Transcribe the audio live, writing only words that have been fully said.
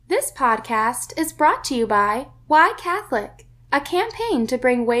This podcast is brought to you by Why Catholic, a campaign to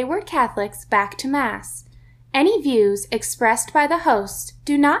bring wayward Catholics back to Mass. Any views expressed by the host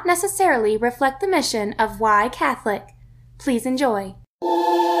do not necessarily reflect the mission of Why Catholic. Please enjoy.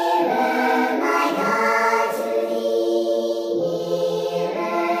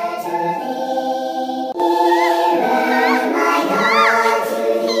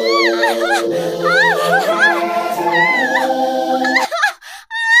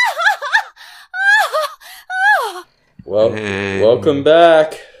 Welcome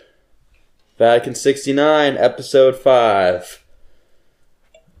back. Vatican 69, episode 5.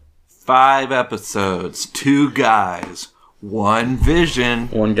 5 episodes, 2 guys, 1 vision,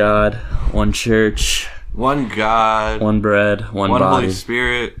 1 God, 1 church, 1 God, 1 bread, 1 body. Holy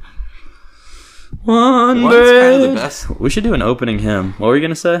Spirit. 1 One's bread. kind of the best. We should do an opening hymn. What were you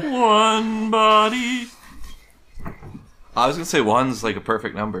going to say? 1 body. I was going to say 1's like a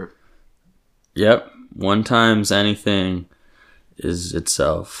perfect number. Yep. 1 times anything is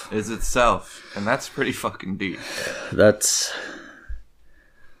itself. Is itself. And that's pretty fucking deep. That's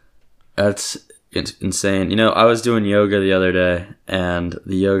insane. You know, I was doing yoga the other day, and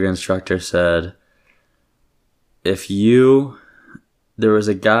the yoga instructor said, there was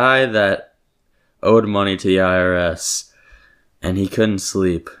a guy that owed money to the IRS, and he couldn't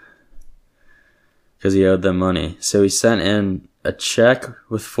sleep because he owed them money. So he sent in a check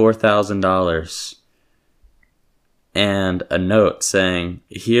with $4,000 and a note saying,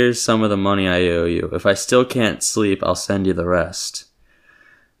 "Here's some of the money I owe you. If I still can't sleep, I'll send you the rest."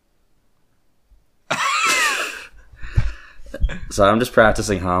 So I'm just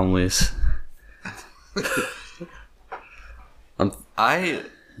practicing homilies. I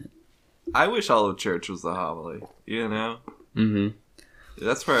wish all of church was the homily, you know? Mm-hmm.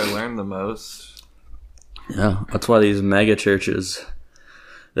 That's where I learned the most. Yeah, that's why these mega churches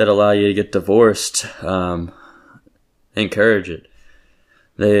that allow you to get divorced encourage it.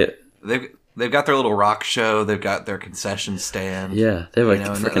 They've got their little rock show. They've got their concession stand. Yeah, they have like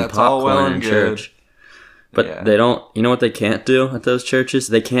freaking popcorn in church. But they don't. You know what they can't do at those churches?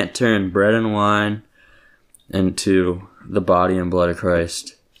 They can't turn bread and wine into the body and blood of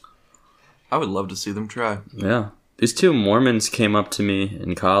Christ. I would love to see them try. Yeah. These 2 Mormons came up to me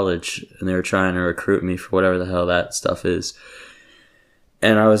in college, and they were trying to recruit me for whatever the hell that stuff is.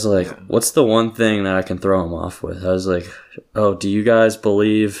 And I was like, what's the one thing that I can throw them off with? I was like, oh, do you guys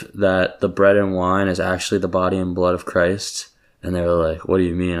believe that the bread and wine is actually the body and blood of Christ? And they were like, what do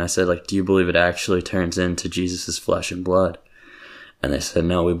you mean? I said, like, do you believe it actually turns into Jesus' flesh and blood? And they said,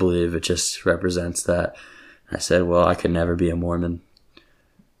 no, we believe it just represents that. I said, well, I could never be a Mormon.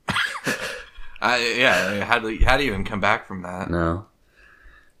 How do you even come back from that? No.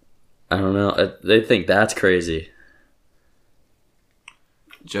 I don't know. They think that's crazy.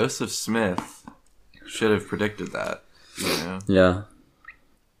 Joseph Smith should have predicted that, you know? Yeah.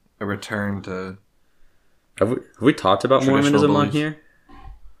 A return to... Have we talked about Mormonism on here?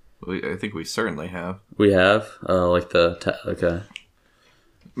 I think we certainly have. We have? Okay.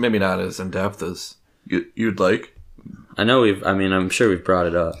 Maybe not as in-depth as you'd like. I know I'm sure we've brought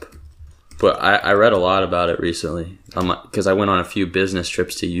it up. But I read a lot about it recently. Because I went on a few business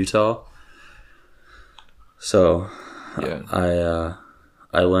trips to Utah. So, yeah.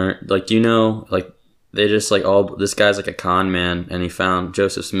 I learned, they just, this guy's like a con man, and he found,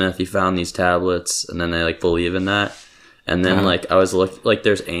 Joseph Smith, he found these tablets, and then they, believe in that. And then, I was looking,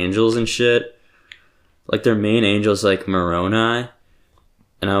 there's angels and shit. Their main angel's, Moroni.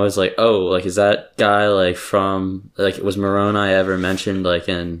 And I was like, oh, is that guy, from, was Moroni ever mentioned,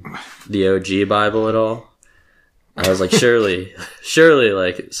 in the OG Bible at all? I was like, surely,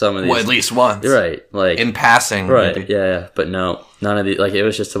 some of these... Well, at least once. Right, in passing. Right, maybe. yeah, but no, none of the... it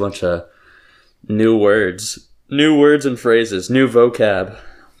was just a bunch of new words and phrases, new vocab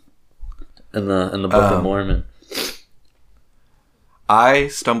in the Book of Mormon. I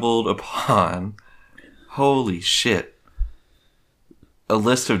stumbled upon, holy shit, a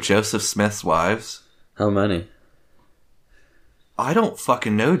list of Joseph Smith's wives. How many? I don't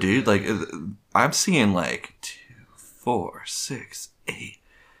fucking know, dude. I'm seeing 2, 4, 6, 8,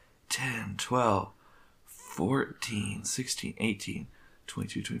 10, 12, 14, 16, 18,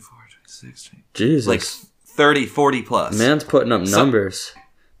 22, 24, 26, 20. Jesus. 30, 40 plus. Man's putting up numbers.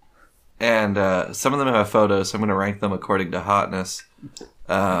 And some of them have photos, so I'm going to rank them according to hotness.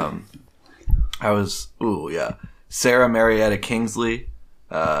 Sarah Marietta Kingsley,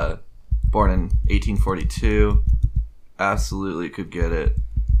 born in 1842. Absolutely could get it.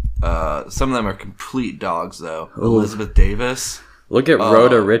 Some of them are complete dogs, though. Ooh. Elizabeth Davis. Look at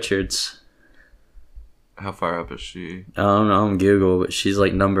Rhoda Richards. How far up is she? I don't know on Google, but she's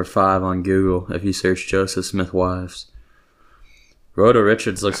like number 5 on Google if you search Joseph Smith wives. Rhoda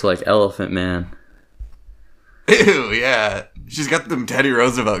Richards looks like Elephant Man. Ew, yeah. She's got them Teddy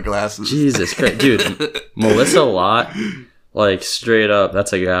Roosevelt glasses. Jesus Christ. Dude, Melissa Lott, like, straight up,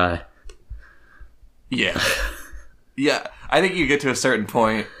 that's a guy. Yeah. Yeah. I think you get to a certain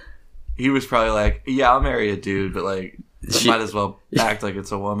point, he was probably like, yeah, I'll marry a dude, but, like, might as well act like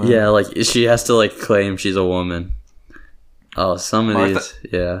it's a woman. Yeah, like, she has to, like, claim she's a woman. Oh, some of these,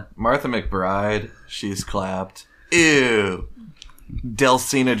 yeah. Martha McBride, she's clapped. Ew.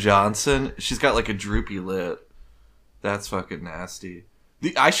 Delsina Johnson, she's got, like, a droopy lip. That's fucking nasty.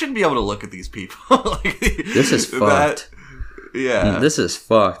 I shouldn't be able to look at these people. Like, this is fucked. Yeah. This is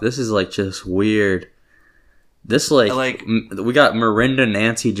fucked. This is, like, just weird. This, like, we got Miranda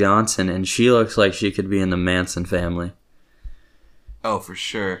Nancy Johnson, and she looks like she could be in the Manson family. Oh, for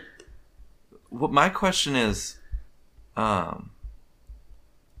sure. What my question is,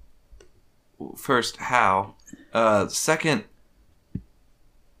 first, how? Second,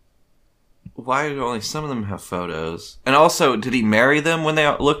 why do only some of them have photos? And also, did he marry them when they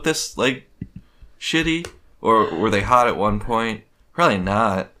looked this, like, shitty? Or were they hot at one point? Probably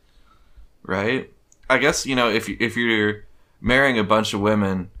not. Right? I guess, you know, if you're marrying a bunch of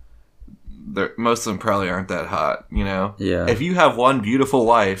women, most of them probably aren't that hot, you know? Yeah. If you have one beautiful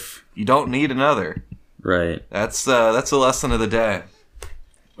wife, you don't need another. Right. That's a lesson of the day.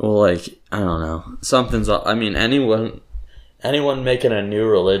 Well, like, I don't know. I mean, anyone making a new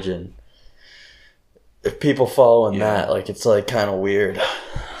religion, if people following that, like, it's, like, kind of weird.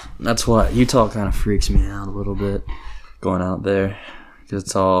 That's why Utah kind of freaks me out a little bit, going out there. Because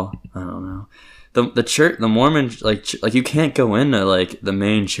it's all, I don't know. The church, the Mormon, like you can't go into, like, the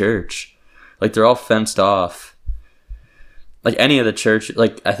main church. Like, they're all fenced off. Like, any of the church,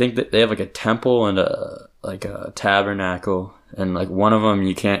 like, I think that they have, like, a temple and a tabernacle. And, like, one of them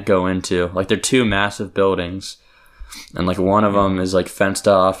you can't go into. Like, they're 2 massive buildings. And, like, one of them is, like, fenced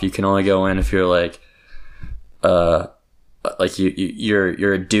off. You can only go in if you're, like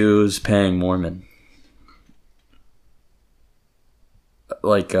you're a dues paying Mormon.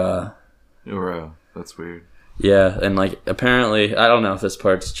 Like, that's weird. Yeah, and, like, apparently, I don't know if this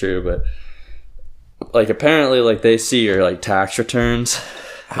part's true, but, like, apparently, like, they see your, like, tax returns.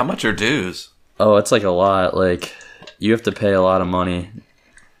 How much are dues? Oh, it's, like, a lot. Like, you have to pay a lot of money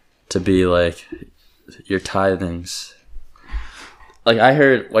to be, like, your tithings. Like, I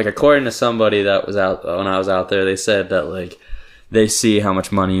heard, like, according to somebody that was out, when I was out there, they said that, like, they see how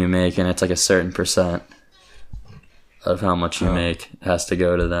much money you make, and it's, like, a certain percent of how much you make has to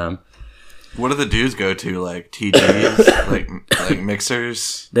go to them. What do the dues go to? Like, TGs? like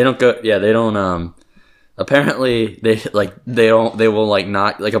mixers? They don't go, yeah, they don't, apparently, they will, like,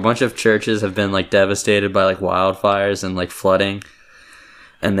 not, like, a bunch of churches have been, like, devastated by, like, wildfires and, like, flooding,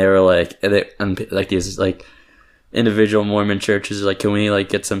 and they were, like, these, like, individual Mormon churches are like, can we, like,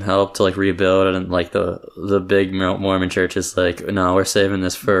 get some help to, like, rebuild? And, like, the big Mormon church is like, no, we're saving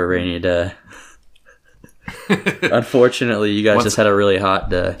this for a rainy day. Unfortunately, you guys just had a really hot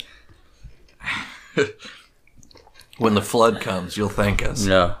day. When the flood comes, you'll thank us.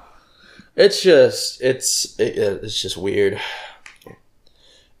 No, it's just weird,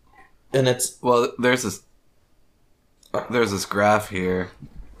 and there's this graph here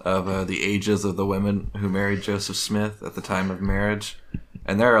of the ages of the women who married Joseph Smith at the time of marriage,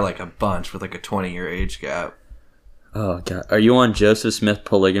 and there are, like, a bunch with, like, a 20-year age gap. Oh god, are you on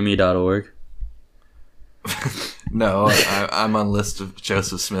josephsmithpolygamy.org? No, I'm on list of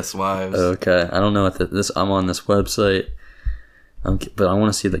Joseph Smith's wives. Okay, I don't know what I'm on this website, but I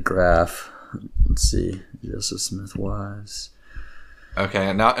want to see the graph. Let's see, Joseph Smith wives.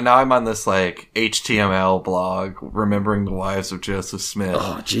 Okay, now I'm on this, like, HTML blog, remembering the wives of Joseph Smith.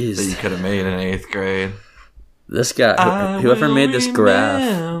 Oh, jeez. That you could have made in 8th grade. This guy, whoever made this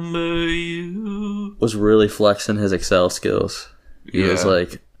graph, was really flexing his Excel skills. He was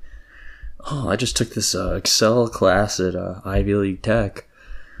like, oh, I just took this Excel class at Ivy League Tech.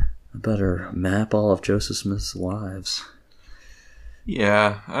 I better map all of Joseph Smith's wives.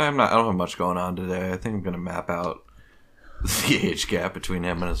 Yeah, I don't have much going on today. I think I'm going to map out the age gap between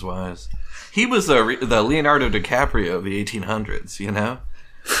him and his wives. He was the Leonardo DiCaprio of the 1800s, you know?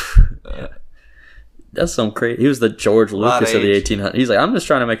 That's some crazy. He was the George Lucas of the 1800s. He's like, I'm just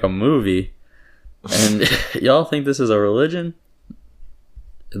trying to make a movie, and y'all think this is a religion?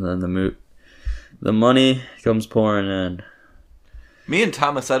 And then the money comes pouring in. Me and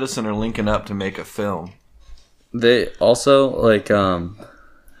Thomas Edison are linking up to make a film. They also, like,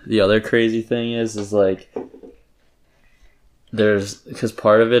 the other crazy thing is like, because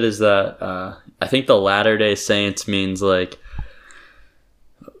part of it is that I think the Latter-day Saints means like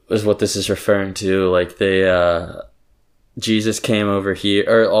is what this is referring to. Like they Jesus came over here,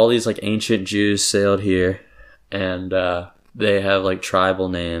 or all these like ancient Jews sailed here, and they have like tribal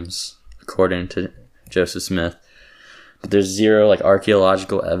names according to Joseph Smith. But there's zero like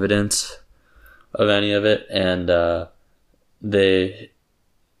archaeological evidence of any of it, and they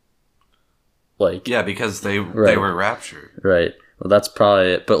like because they were raptured. Right. Well, that's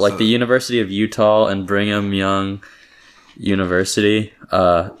probably it. But like the University of Utah and Brigham Young University,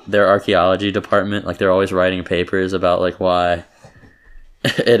 their archaeology department, like they're always writing papers about like why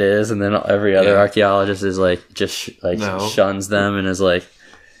it is, and then every other archaeologist is like just shuns them and is like,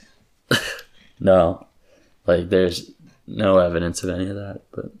 no, like there's no evidence of any of that.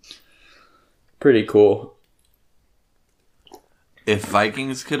 But pretty cool. If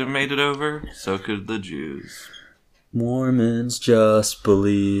Vikings could have made it over, so could the Jews. Mormons just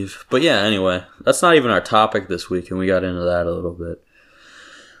believe. But yeah, anyway, that's not even our topic this week, and we got into that a little bit.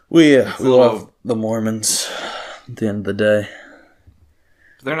 We love the Mormons at the end of the day.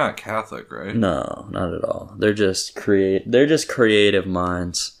 They're not Catholic, right? No, not at all. They're just creative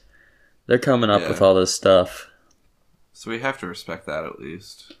minds. They're coming up with all this stuff. So we have to respect that at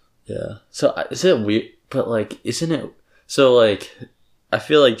least. Yeah. So is it weird? But like, isn't it? So like, I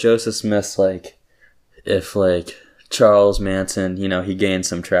feel like Joseph Smith's like, if like Charles Manson, he gained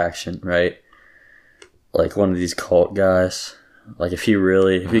some traction, right? Like one of these cult guys. Like if he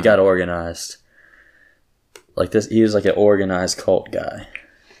got organized. Like this, he was like an organized cult guy.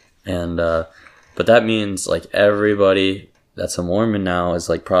 And, but that means like everybody that's a Mormon now is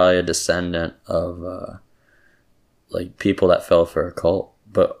like probably a descendant of, like people that fell for a cult.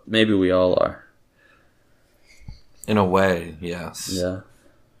 But maybe we all are. In a way, yes. Yeah.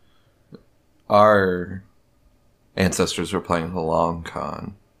 Our ancestors were playing the long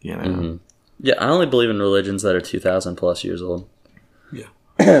con, Mm-hmm. Yeah, I only believe in religions that are 2,000 plus years old. Yeah.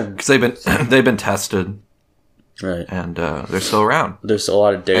 Because they've been tested. Right. And they're still around. There's a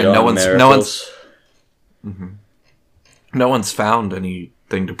lot of data on miracles. No one's found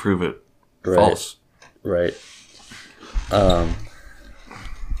anything to prove it false. Right.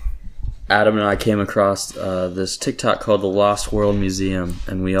 Adam and I came across this TikTok called the Lost World Museum,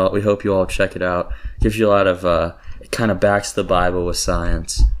 and we hope you all check it out. It gives you a lot of it kind of backs the Bible with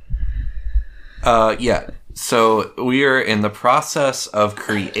science. Yeah. So we are in the process of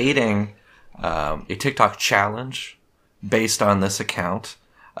creating a TikTok challenge based on this account.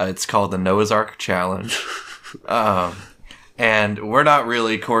 It's called the Noah's Ark Challenge. And we're not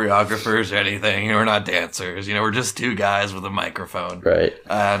really choreographers or anything. We're not dancers. We're just two guys with a microphone. Right.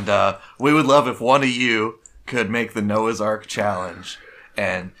 And we would love if one of you could make the Noah's Ark Challenge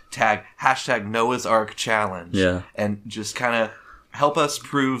and tag #Noah's Ark Challenge. Yeah. And just kind of help us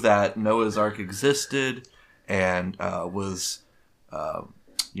prove that Noah's Ark existed and was able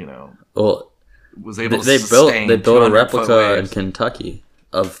to sustain. They built a replica in Kentucky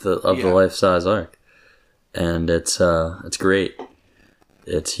of the life-size ark. And it's great.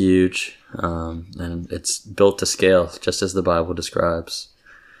 It's huge, and it's built to scale, just as the Bible describes.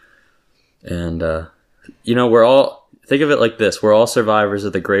 And we're all, think of it like this: we're all survivors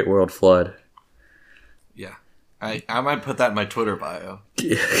of the Great World Flood. Yeah, I might put that in my Twitter bio.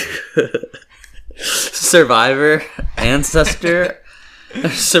 Survivor, ancestor,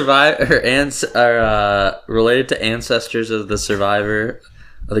 are related to ancestors of the survivor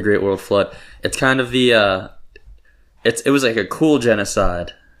of the Great World Flood. It's kind of the it was like a cool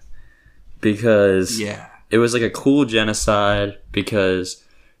genocide because it was like a cool genocide because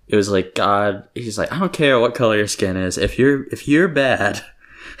it was like God, he's like, I don't care what color your skin is, if you're bad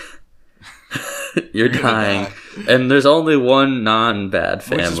you're dying. And there's only one non-bad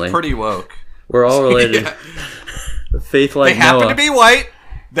family, which is pretty woke. We're all related. Faith like They happen Noah. to be white.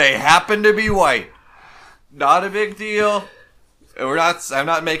 They happen to be white. Not a big deal. I'm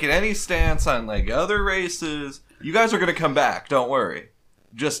not making any stance on like other races. You guys are gonna come back. Don't worry.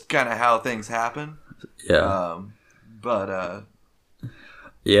 Just kind of how things happen. Yeah.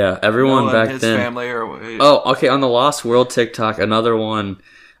 Yeah. Everyone Noah back and his then. family Oh, okay. On the Lost World TikTok, another one.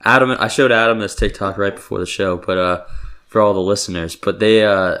 I showed Adam this TikTok right before the show, but for all the listeners. But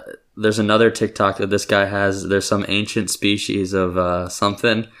there's another TikTok that this guy has. There's some ancient species of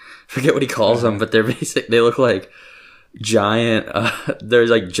something. Forget what he calls them, but they look like giant. They're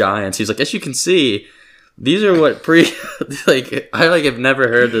like giants. He's like, as you can see, these are what I have never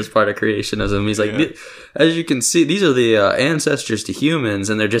heard this part of creationism. He's like, as you can see, these are the ancestors to humans,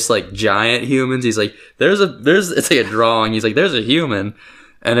 and they're just like giant humans. He's like, it's like a drawing. He's like, there's a human,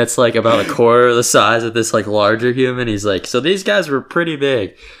 and it's like about a quarter the size of this like larger human. He's like, so these guys were pretty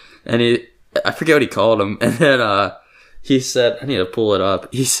big, and I forget what he called them, and then he said, I need to pull it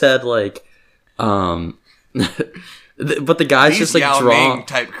up. He said like, but the guys just like Yao drawn Ming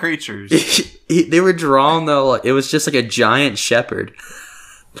type creatures. they were drawn though. Like, it was just like a giant shepherd,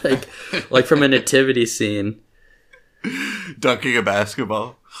 like from a nativity scene. Dunking a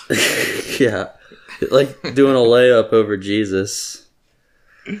basketball. Yeah, like doing a layup over Jesus.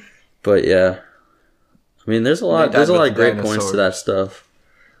 But yeah, I mean, there's a lot of great points to that stuff.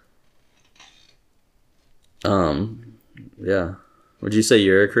 Yeah. Would you say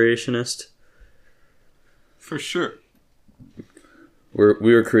you're a creationist? For sure.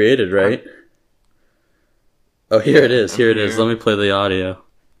 We were created, right? Oh, here it is. Here it is. Let me play the audio.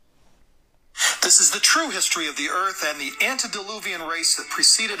 This is the true history of the earth and the antediluvian race that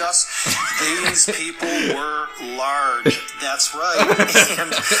preceded us. These people were large. That's right.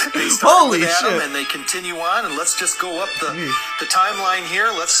 And they started with Adam and they continue on. And let's just go up the timeline here.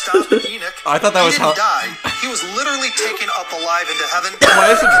 Let's stop at Enoch. I thought that was he didn't die. He was literally taken up alive into heaven.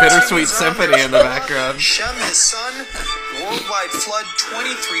 Why is a bittersweet symphony in the background? Shem, his son, worldwide flood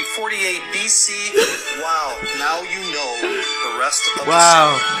 2348 BC. Wow. Now you know the rest of the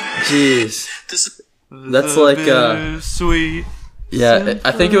story. Jeez. That's like sweet. Yeah,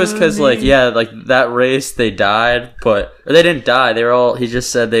 I think it was because like that race they died, or they didn't die. They were all. He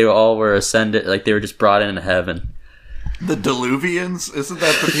just said they all were ascended, like they were just brought into heaven. The Diluvians? Isn't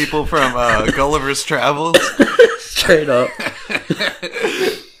that the people from Gulliver's Travels? Straight up.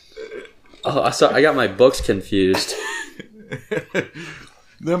 Oh, I got my books confused.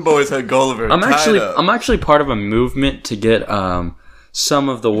 Them boys had Gulliver. I'm actually part of a movement to get some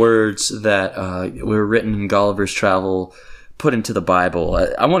of the words that were written in Gulliver's Travel put into the Bible.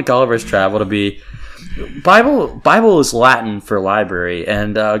 I want Gulliver's Travel to be Bible is Latin for library,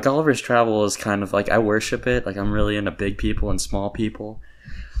 and Gulliver's Travel is kind of like, I worship it. Like, I'm really into big people and small people.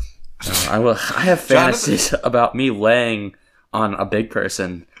 I have fantasies about me laying on a big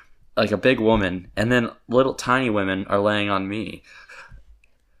person, like a big woman, and then little tiny women are laying on me.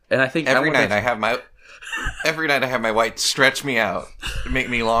 And I think every night I have my wife stretch me out, make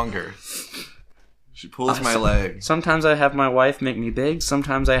me longer. She pulls my leg. Sometimes I have my wife make me big.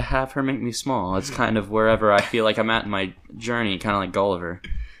 Sometimes I have her make me small. It's kind of wherever I feel like I'm at in my journey, kind of like Gulliver.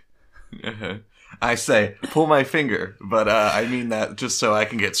 I say, pull my finger, but I mean that just so I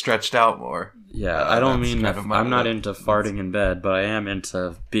can get stretched out more. Yeah, I don't mean that. I'm not into farting in bed, but I am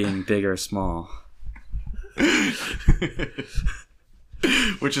into being big or small.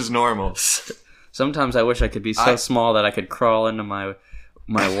 Which is normal. Sometimes I wish I could be so small that I could crawl into my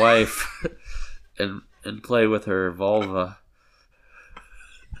wife and play with her vulva.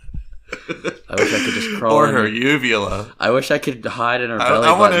 I wish I could just crawl or her uvula. I wish I could hide in her belly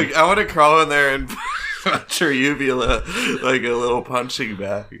button. I want to crawl in there and punch her uvula like a little punching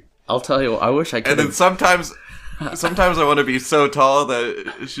bag. I'll tell you, I wish I could. And then sometimes I want to be so tall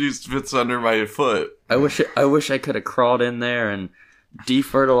that she fits under my foot. I wish I could have crawled in there and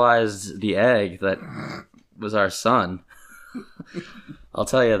defertilized the egg that was our son. I'll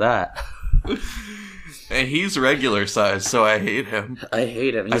tell you that. And he's regular size, so I hate him. I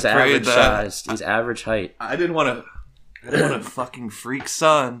hate him. He's average sized. He's average height. I didn't want a fucking freak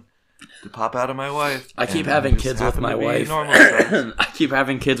son to pop out of my wife. I keep having kids with my wife. I keep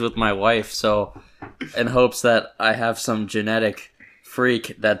having kids with my wife, so in hopes that I have some genetic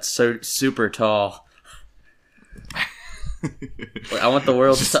freak that's so super tall. I want the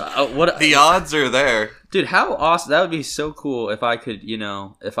world to... the odds are there. Dude, how awesome. That would be so cool if I could,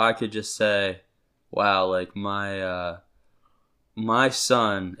 if I could just say, wow, like my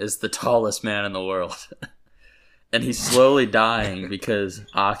son is the tallest man in the world. And he's slowly dying because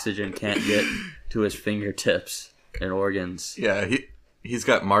oxygen can't get to his fingertips and organs. Yeah, he's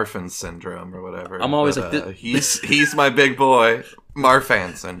got Marfan syndrome or whatever. I'm always like... He's my big boy.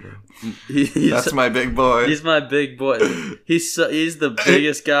 Marfan syndrome. That's my big boy. He's my big boy. He's the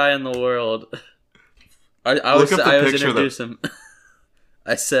biggest guy in the world. I always introduce him.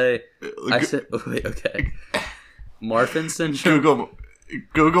 I say, wait, okay. Marfan syndrome?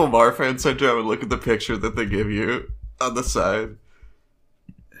 Google Marfan syndrome and look at the picture that they give you on the side.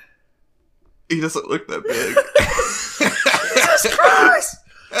 He doesn't look that big. Jesus Christ!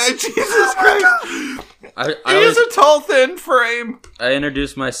 Jesus Christ! He has a tall, thin frame. I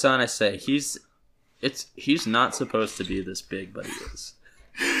introduce my son. I say he's not supposed to be this big, but he is.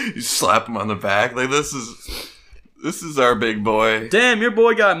 You slap him on the back like this is our big boy. Damn, your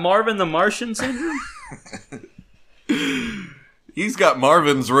boy got Marvin the Martian syndrome. He's got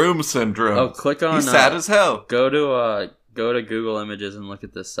Marvin's room syndrome. Oh, click on. He's sad as hell. Go to Go to Google Images and look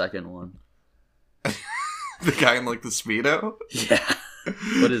at this second one. The guy in like the Speedo? Yeah.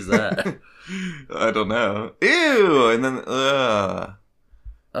 What is that? I don't know. Ew! And then,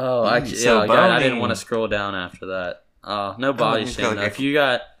 Oh, actually, so yeah, I didn't bony. want to scroll down after that. No body he's shame. got, Though. like, If you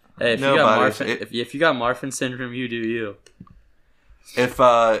got, hey, no body if you got Marfan syndrome, you do you.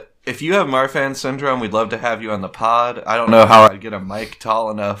 If you have Marfan syndrome, we'd love to have you on the pod. I don't know how I'd get a mic tall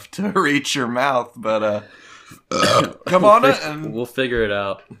enough to reach your mouth, but come on it and We'll figure it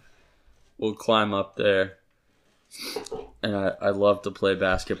out. We'll climb up there. And I'd love to play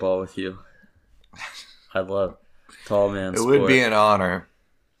basketball with you. I'd love tall man it sport. would be an honor.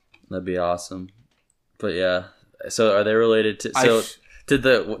 That'd be awesome. But yeah, so are they related to? So did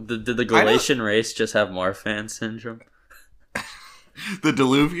the Galatian race just have Marfan syndrome? The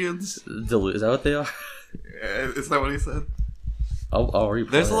Diluvians? Is that what they are? Is that what he said? I'll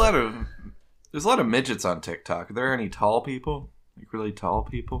replay. There's a lot of midgets on TikTok. Are there any tall people? Like really tall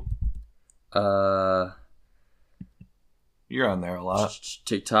people? You're on there a lot.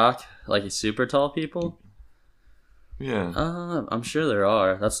 TikTok, like super tall people. Yeah. I'm sure there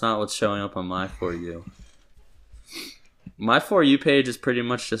are. That's not what's showing up on my For You. My For You page is pretty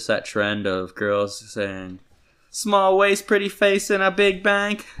much just that trend of girls saying, small waist, pretty face, and a big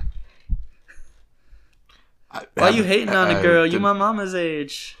bank. Why you hating on a girl? You my mama's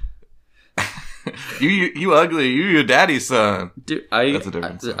age. You ugly. You your daddy's son. Dude, That's a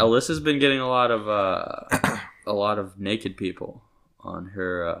different song. Alyssa's been getting a lot of naked people on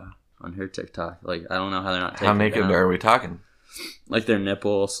her TikTok. Like, I don't know how they're not taking How naked down. are we talking? Like their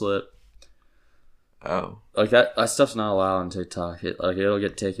nipple slip. Oh. Like that stuff's not allowed on TikTok. It'll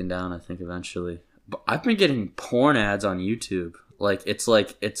get taken down, I think, eventually. But I've been getting porn ads on YouTube.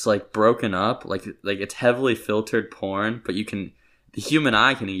 It's broken up. Like it's heavily filtered porn, but the human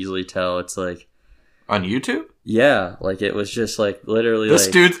eye can easily tell. It's like On YouTube? yeah, like it was just like literally This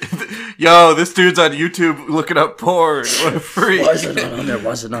like dude's on YouTube looking up porn. What a freak. why is it not on there?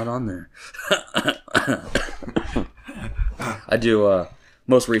 Why is it not on there? I do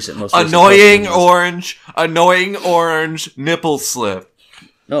most recent Annoying posting orange nipple slip.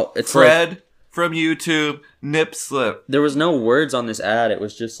 No, it's Fred from YouTube, nip slip. there was no words on this ad. It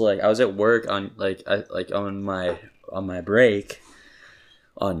was just like I was at work on on my break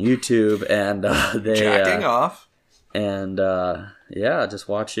on YouTube, and they Jacking off. and just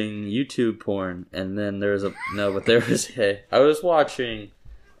watching YouTube porn. And then I was watching,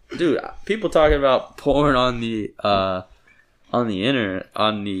 dude, people talking about porn on the internet.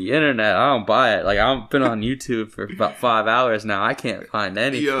 I don't buy it. Like, I've been on YouTube for about 5 hours now. I can't find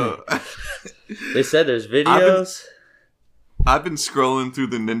anything. Yo. They said there's videos. I've been scrolling through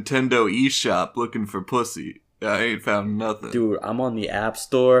the Nintendo eShop looking for pussy. I ain't found nothing. Dude, I'm on the App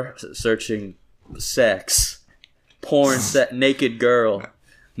Store searching sex. Porn set, naked girl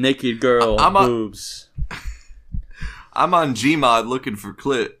I'm on- boobs. I'm on Gmod looking for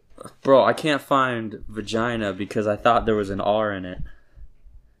clit. Bro, I can't find vagina because I thought there was an R in it.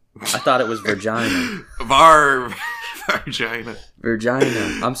 I thought it was vagina. Vagina.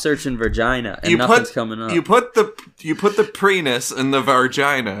 Vagina. I'm searching vagina and nothing's coming up. You put the prenis in the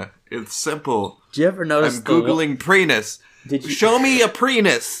vagina. It's simple. Did you ever notice I'm googling prenis. Did you Show me a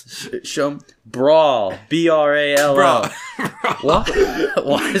prenis. show brawl BRALL? Bro.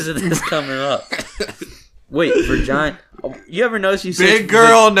 Why is this coming up? Wait, vagina. You ever notice you search Big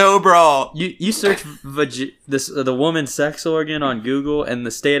girl, no bra. you search the woman's sex organ on Google and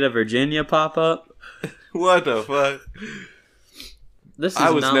the state of Virginia pop up? What the fuck? This is I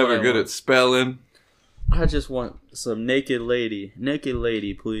was not never what I good want. at spelling. I just want some naked lady,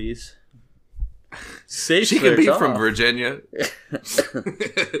 please. Safe She could be search from off. Virginia.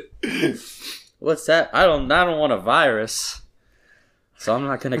 What's that? I don't want a virus, so I'm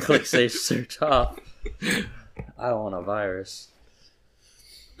not gonna click safe search off. I don't want a virus.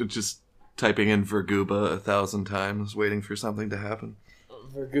 Just typing in Verguba 1,000 times, waiting for something to happen.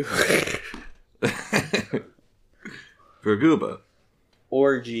 Verguba.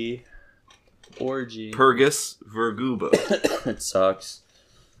 Orgy. Purgus Verguba. It sucks.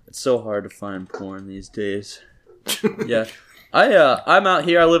 It's so hard to find porn these days. Yeah, I'm out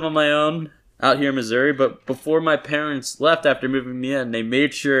here. I live on my own out here in Missouri. But before my parents left after moving me in, they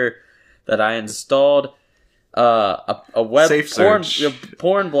made sure that I installed a web Safe porn search.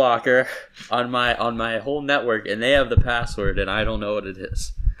 porn blocker on my whole network, and they have the password, and I don't know what it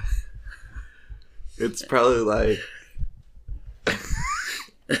is. It's probably like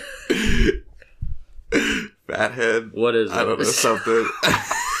fathead. What is I don't know, it? something.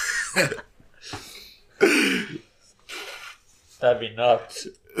 That'd be nuts.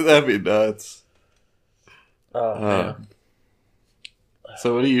 That'd be nuts. Oh man.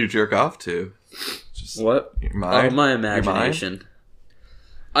 So what do you jerk off to? Just What? your mind? Oh, my Your mind? imagination.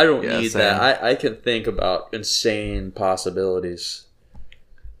 I don't Yeah, need same. that. I can think about insane possibilities.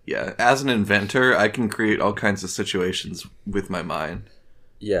 Yeah, as an inventor, I can create all kinds of situations with my mind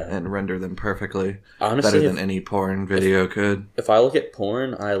Yeah. and render them perfectly. Honestly, Better than any porn video could. if I look at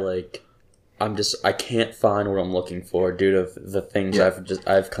porn, I can't find what I'm looking for due to the things Yeah.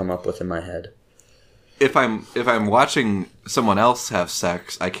 I've come up with in my head. If I'm watching someone else have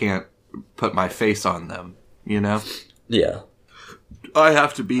sex, I can't put my face on them, you know? Yeah. I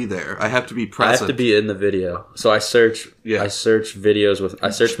have to be there. I have to be I present. have to be in the video. So I search videos with I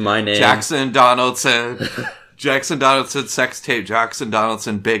search my name. Jackson Donaldson. Jackson Donaldson sex tape. Jackson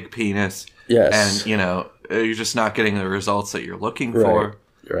Donaldson big penis. Yes. And, you know, you're just not getting the results that you're looking for.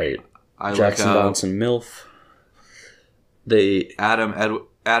 Right. I Jackson look up Donaldson MILF. They Adam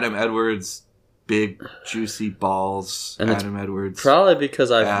Edwards big juicy balls. And it's Adam Edwards. probably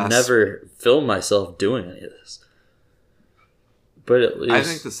because I've ass. never filmed myself doing any of this. But at least I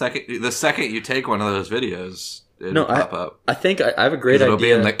think the second you take one of those videos, it'll pop up. I think I have a great It'll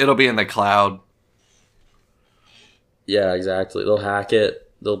idea. it'll be in the cloud. Yeah, exactly. They'll hack it.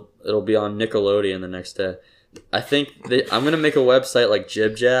 It'll be on Nickelodeon the next day. I think I'm gonna make a website like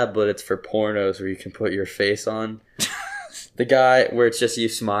Jib Jab, but it's for pornos where you can put your face on the guy, where it's just you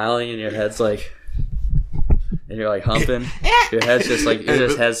smiling and your head's like, and you're like humping. Your head's just like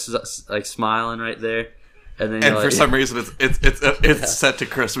like smiling right there, and then And you're for like, some reason, it's set to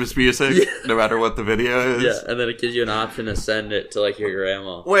Christmas music, no matter what the video is. yeah, and then it gives you an option to send it to like your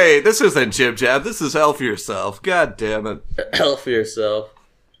grandma. Wait, this isn't Jib Jab. This is Hell for Yourself. God damn it. Hell for yourself.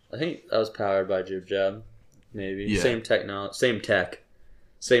 I think that was powered by Jib Jab. Maybe Yeah. same technology, same tech.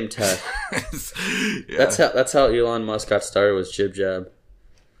 Yeah. That's how Elon Musk got started, was Jib Jab.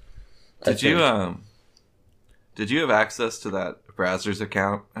 Did you have access to that Brazzers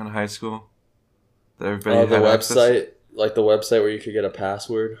account in high school? That everybody the had access? website, like the website where you could get a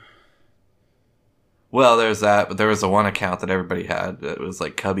password. Well, there's that, but there was the one account that everybody had that was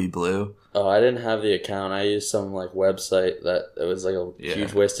like Cubby Blue. Oh, I didn't have the account. I used some like website that it was like a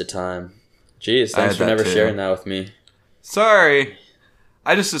huge waste of time. Jeez, thanks for had that never too. sharing that with me. Sorry.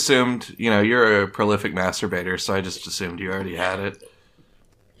 I just assumed, you're a prolific masturbator, so I just assumed you already had it.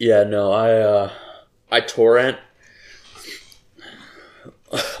 Yeah, no, I torrent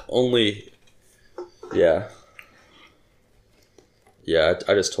only. Yeah,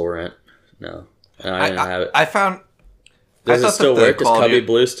 I just torrent. No, and I didn't have it. I found... Does I it thought still that the work? Does quality- Cubby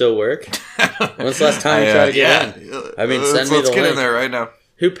Blue still work? When's the last time you tried to get in? I mean, send me let's the get link. in there right now.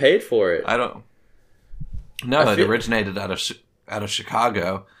 Who paid for it? I don't... No, I it feel- originated out of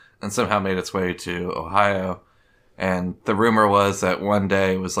Chicago and somehow made its way to Ohio. And the rumor was that one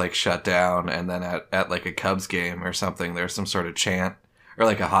day it was like shut down, and then at like a Cubs game or something, there's some sort of chant, or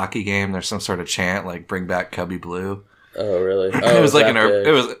like a hockey game, there's some sort of chant like "Bring back Cubby Blue." Oh, really? It was like that big?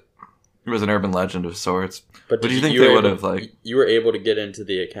 it was an urban legend of sorts. But do you did think you they were would able- have like? You were able to get into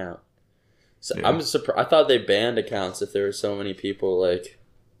the account. So Yeah. I'm surprised. I thought they banned accounts if there were so many people like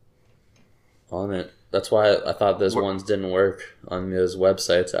on it. That's why I thought those ones didn't work on those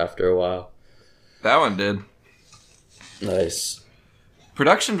websites after a while. That one did. Nice.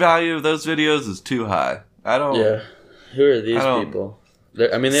 Production value of those videos is too high. I don't. Yeah. Who are these I don't- people? They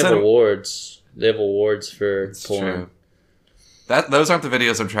have Cin- awards. They have awards for It's porn. true. Those aren't the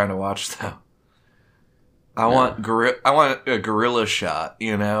videos I'm trying to watch though. I want a gorilla shot,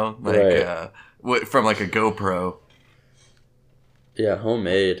 like Right. from like a GoPro. Yeah,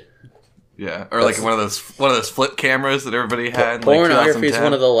 homemade. Yeah, or like one of those flip cameras that everybody had. in, like, Pornography is 2010.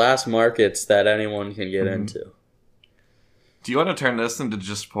 one of the last markets that anyone can get Mm-hmm. into. Do you want to turn this into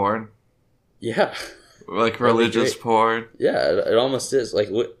just porn, Yeah. like be religious great. porn? Yeah, it almost is. Like,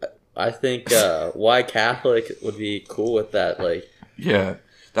 I think Why Catholic would be cool with that. Like, Yeah,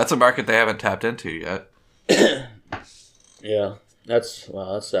 that's a market they haven't tapped into yet. yeah, that's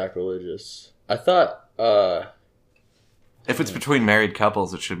sacrilegious. I thought, If it's between married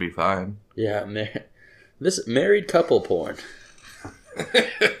couples, it should be fine. yeah, this married couple porn.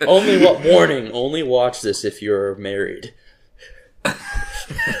 Warning, only watch this if you're married.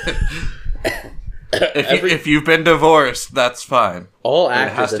 If you've been divorced, that's fine. All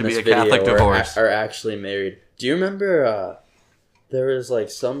has actors to in be this a Catholic video divorce. are actually married. Do you remember there was like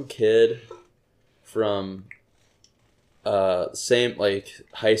some kid from same like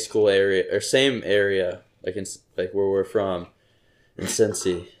high school area or same area like in like where we're from in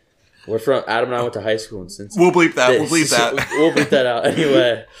Cincy. We're from Adam and I went to high school in Cincy. We'll bleep that. We'll bleep that. We'll bleep that out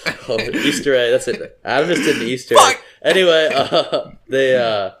anyway. Oh, Easter egg. That's it. Adam just did an Easter Fuck! egg. Anyway,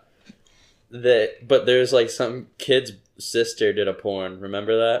 but there's like some kids sister did a porn.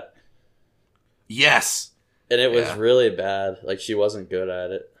 Remember that? Yes. And it was Yeah. really bad. Like, she wasn't good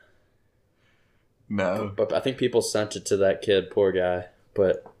at it. No. But I think people sent it to that kid, poor guy.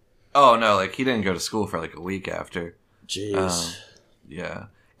 But, Oh, no, like, he didn't go to school for, like, a week after. jeez. Yeah.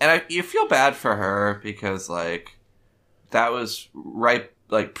 And you feel bad for her because, like, that was right,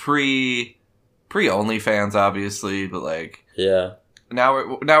 like, pre OnlyFans, obviously, but, like, Yeah. now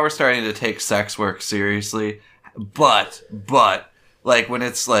we're starting to take sex work seriously. But, like, when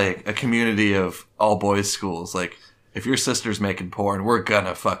it's, like, a community of all boys schools, like, if your sister's making porn, we're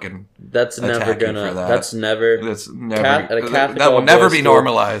gonna fucking That's never attack you gonna. for that. That's never. That's never at a Catholic that will all never boys be school-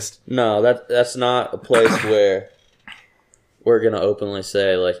 normalized. No, that's not a place where we're gonna openly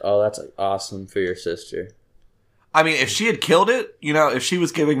say like, "Oh, that's like, awesome for your sister." I mean, if she had killed it, you know, if she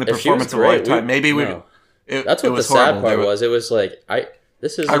was giving the If she was performance of a great, lifetime, maybe we. no. It, That's it what the was sad horrible. part There was. It was like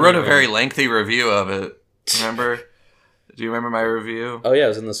this is. I wrote a very lengthy review of it. Remember? Do you remember my review? Oh yeah, it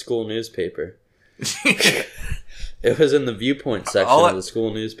was in the school newspaper. It was in the viewpoint section All of the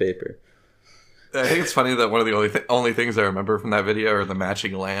school newspaper. I think it's funny that one of the only things I remember from that video are the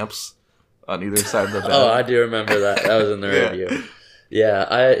matching lamps on either side of the bed. Oh, I do remember that. That was in the Yeah. review. Yeah,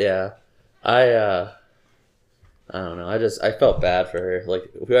 I don't know. I felt bad for her, like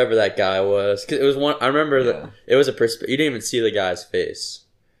whoever that guy was, because it was one. I remember that it was a you didn't even see the guy's face,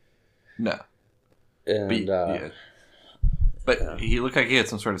 No. and But he looked like he had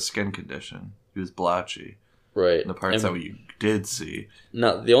some sort of skin condition. He was blotchy. right. The parts And- that we did see.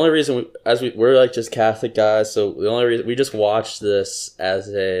 No, the only reason we're like just Catholic guys, so the only reason we just watched this as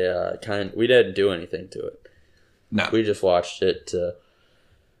a we didn't do anything to it. No. We just watched it to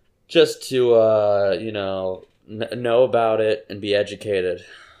know about it and be educated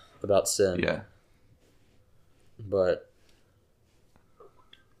about sin. Yeah. But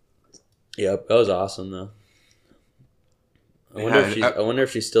yep, that was awesome though. I wonder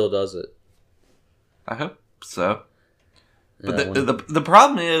if she still does it. I hope so. But Yeah, the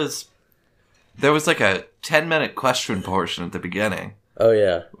problem is, there was like a 10-minute question portion at the beginning oh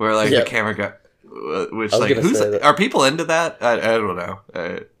yeah, where like Yeah. the camera got, which I was like gonna who's say that. are people into that? I don't know.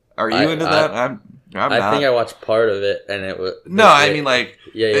 Are you into that? I'm I not. think I watched part of it and it was No, I mean like,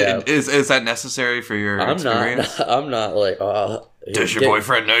 yeah. Is that necessary for your I'm experience? not. I'm not like. Oh, Does your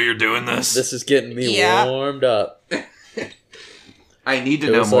boyfriend know you're doing this? This is getting me Yeah. warmed up. I need to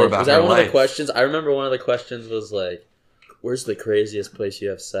It know was more like, about was her that one life. of the questions? I remember one of the questions was like, "Where's the craziest place you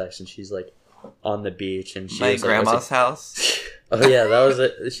have sex?" And she's like, "On the beach." And she My was grandma's house. Like, oh yeah, that was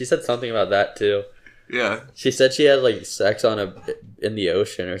it. She said something about that too. Yeah. She said she had like sex in the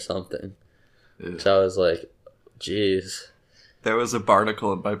ocean or something. Ew. So I was like, "Jeez." There was a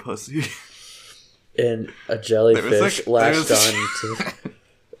barnacle in my pussy. And a jellyfish latched on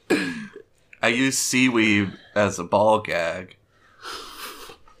to. I used seaweed as a ball gag.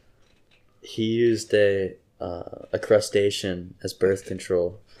 He used a crustacean as birth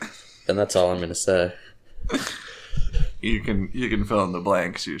control, and that's all I'm gonna say. You can fill in the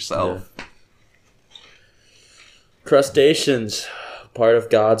blanks yourself. Crustaceans, part of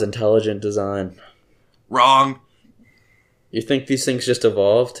God's intelligent design. Wrong. You think these things just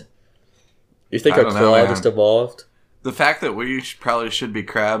evolved? You think I our don't know, claw man. just evolved? The fact that we probably should be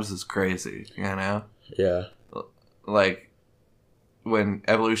crabs is crazy. You know, Yeah. like when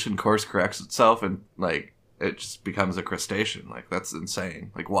evolution course corrects itself and like it just becomes a crustacean. Like that's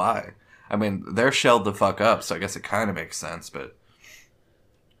insane. Like why? I mean, they're shelled the fuck up, so I guess it kind of makes sense. But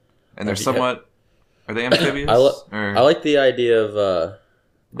and they're somewhat. Are they amphibious? I like the idea of.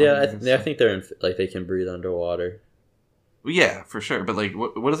 Yeah, Oh, I think they're like they can breathe underwater. Well, yeah, for sure. But like,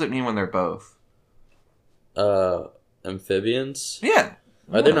 what does it mean when they're both? Amphibians? Yeah.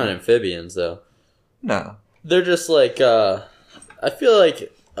 They're not amphibians though. No. They're just like I feel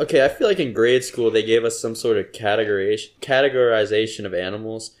like in grade school they gave us some sort of categorization of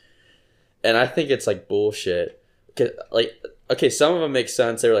animals, and I think it's like bullshit. Like, okay, some of them make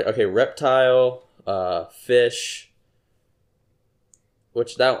sense. They were like, okay, reptile, fish.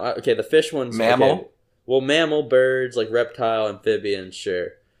 The fish one's Mammal? okay. Well, mammal, birds, like reptile, amphibian,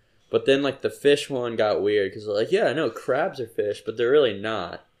 sure. But then like the fish one got weird because like, yeah, I know crabs are fish, but they're really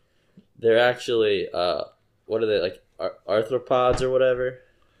not. They're actually what are they, like arthropods or whatever?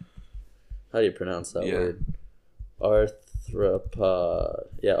 How do you pronounce that word? Arthropod.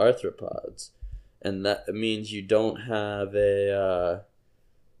 Yeah, arthropods. And that means you don't have a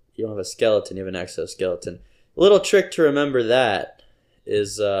skeleton, you have an exoskeleton. A little trick to remember that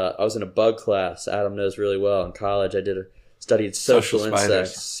is I was in a bug class. Adam knows really well. In college, I studied social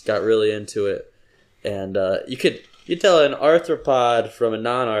insects. Got really into it, and you tell an arthropod from a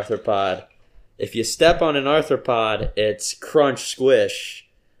non-arthropod If you step on an arthropod, it's crunch squish.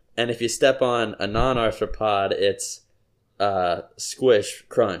 And if you step on a non-arthropod, it's squish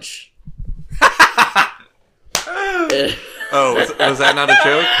crunch. Oh, was that not a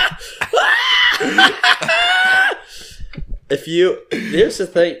joke? Here's the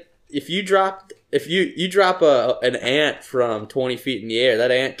thing: if you drop an ant from 20 feet in the air,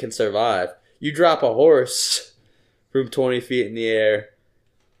 that ant can survive. You drop a horse from 20 feet in the air,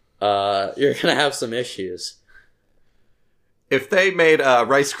 you're gonna have some issues. If they made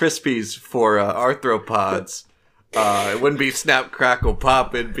Rice Krispies for arthropods, it wouldn't be Snap Crackle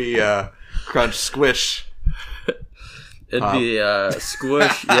Pop. It'd be Crunch Squish. It'd be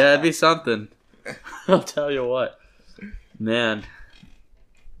squish. Yeah, it'd be something. I'll tell you what, man.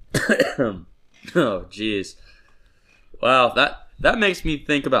 Oh, jeez. Wow, that makes me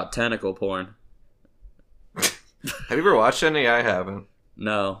think about tentacle porn. Have you ever watched any? I haven't.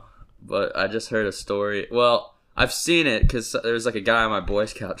 No, but I just heard a story. Well, I've seen it because there's like a guy on my Boy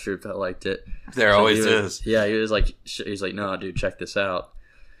Scout troop that liked it. There always is. Yeah, he was like, no, dude, check this out.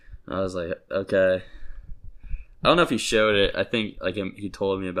 And I was like, okay. I don't know if he showed it. I think like he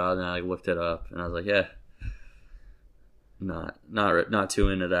told me about it, and I like looked it up, and I was like, yeah, not too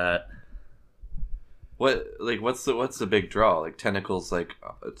into that. What's the big draw? Like tentacles, like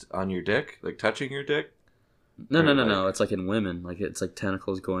on your dick, like touching your dick? No. It's like in women, like it's like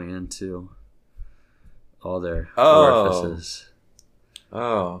tentacles going into all their orifices.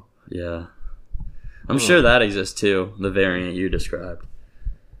 Oh, yeah. I'm sure that exists too. The variant you described.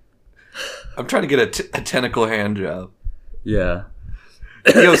 I'm trying to get a tentacle hand job. Yeah.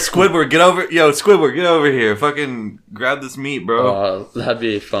 Yo, Squidward, get over here. Fucking grab this meat, bro. Oh, that'd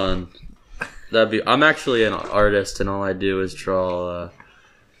be fun. I'm actually an artist, and all I do is draw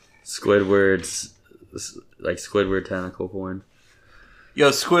Squidward's, like Squidward tentacle porn. Yo,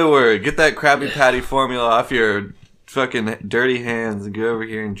 Squidward, get that Krabby Patty formula off your fucking dirty hands and get over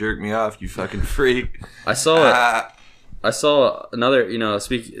here and jerk me off, you fucking freak. I saw another,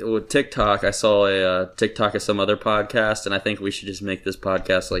 with TikTok, I saw a TikTok of some other podcast, and I think we should just make this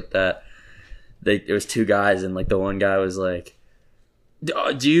podcast like that. There was two guys, and like the one guy was like,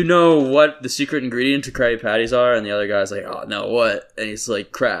 do you know what the secret ingredient to Krabby Patties are? And the other guy's like, oh, no, what? And he's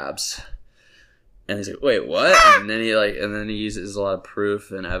like, crabs. And he's like, wait, what? And then he uses a lot of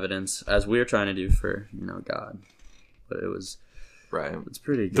proof and evidence, as we were trying to do for, God. But it's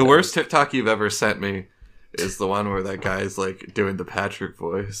pretty good. The worst TikTok you've ever sent me is the one where that guy's like doing the Patrick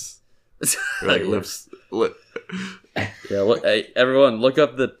voice. Like Yeah, look, hey, everyone, look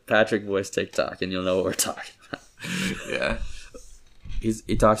up the Patrick voice TikTok and you'll know what we're talking about. Yeah.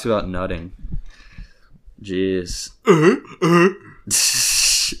 He talks about nutting. Jeez.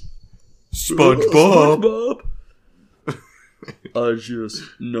 SpongeBob. I just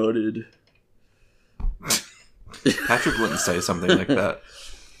nutted. Patrick wouldn't say something like that.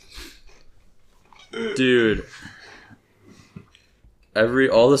 Dude.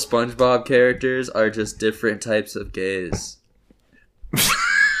 All the SpongeBob characters are just different types of gays.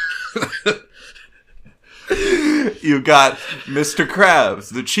 You got Mr.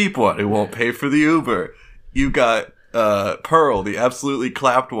 Krabs, the cheap one who won't pay for the Uber. You got Pearl, the absolutely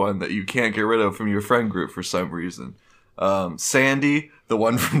clapped one that you can't get rid of from your friend group for some reason. Sandy, the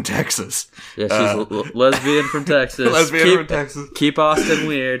one from Texas. Yeah, she's lesbian from Texas. From Texas. Keep Austin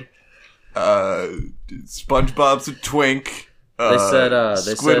weird. SpongeBob's a twink. They said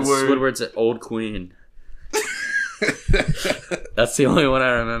Squidward's an old queen. That's the only one I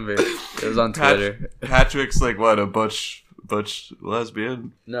remember. It was on Twitter. Patrick's like what, a butch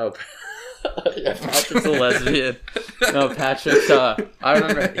lesbian? No. Yeah, Patrick's a lesbian. No, Patrick. I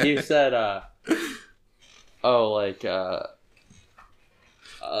remember he said, I don't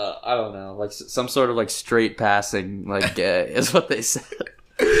know, like some sort of like straight passing, like gay is what they said.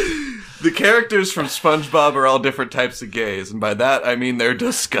 The characters from SpongeBob are all different types of gays, and by that I mean they're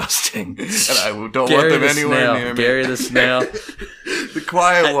disgusting, and I don't want them anywhere near me. Gary the Snail, the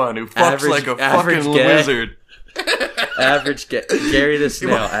quiet one who fucks like a fucking lizard. Average gay, Gary the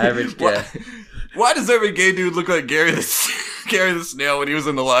Snail, average gay. Why does every gay dude look like Gary the Snail when he was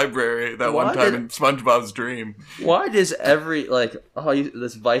in the library that one time in SpongeBob's dream? Why does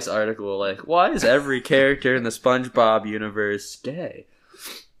this Vice article, why is every character in the SpongeBob universe gay?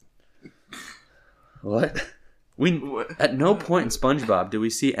 What? At no point in SpongeBob do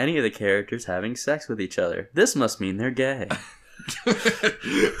we see any of the characters having sex with each other. This must mean they're gay.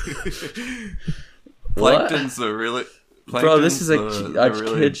 Plankton's a really... Bro, this is a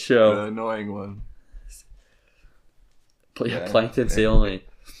kid show. The annoying one. Plankton's the only...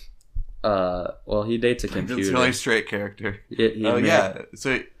 he dates a computer. It's the only straight character. Yeah.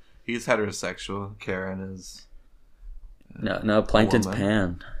 So He's heterosexual. Karen is. No, Plankton's woman.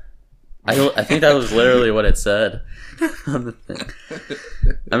 Pan. I think that was literally what it said on the thing.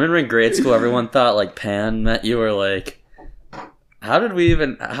 I remember in grade school, everyone thought like Pan meant you were like. How did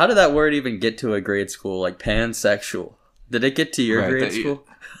that word even get to a grade school? Like pansexual. Did it get to your grade school?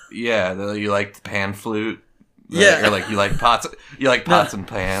 You like the pan flute. Yeah. Or like you like pots. You like pots and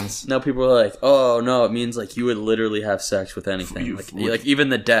pans. No, people were like, "Oh no, it means like you would literally have sex with anything. Like even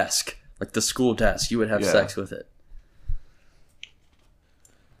the desk, like the school desk, you would have sex with it."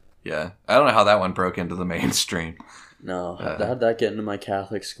 Yeah, I don't know how that one broke into the mainstream. No, how'd that get into my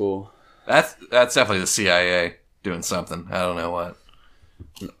Catholic school? That's definitely the CIA doing something. I don't know what.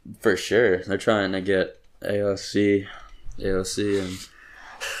 For sure, they're trying to get AOC, and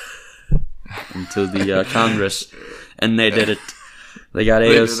into the Congress, and they did it. They got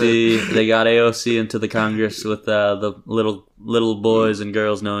AOC. They got AOC into the Congress with the little boys and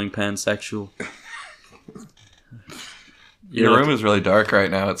girls knowing pansexual. Your room is really dark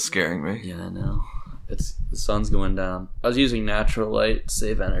right now. It's scaring me. Yeah, I know. The sun's going down. I was using natural light to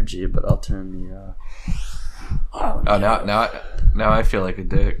save energy, but I'll turn the. Now I feel like a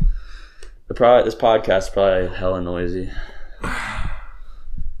dick. This podcast is probably hella noisy. I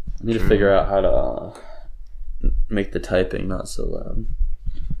need to figure out how to make the typing not so loud.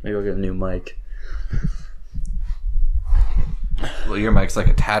 Maybe I'll get a new mic. Well, your mic's like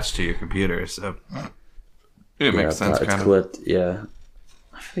attached to your computer, so it makes sense. It's kind clipped. Yeah,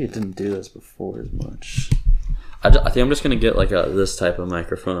 I feel like it didn't do this before as much. I think I'm just gonna get like this type of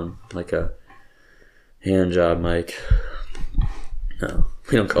microphone, like a hand job mic. No,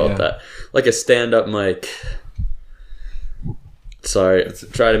 we don't call it that. Like a stand-up mic. Sorry,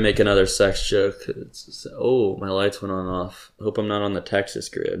 try to make another sex joke. My lights went on off. I hope I'm not on the Texas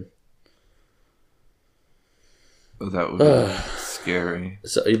grid. That would be scary.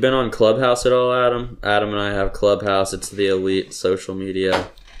 So you've been on Clubhouse at all, Adam? Adam and I have Clubhouse. It's the elite social media.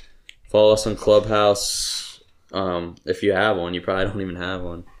 Follow us on Clubhouse. If you have one, you probably don't even have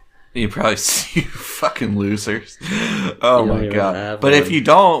one. You probably see fucking losers. Oh my god! But one. if you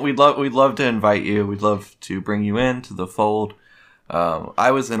don't, we'd love to invite you. We'd love to bring you into the fold.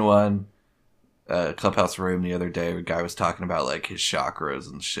 I was in one Clubhouse room the other day. A guy was talking about like his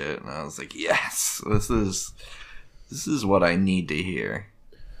chakras and shit, and I was like, "Yes, this is what I need to hear."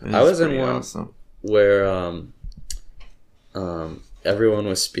 I was in one where everyone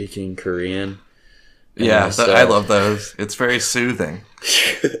was speaking Korean. Yeah, I love those. It's very soothing.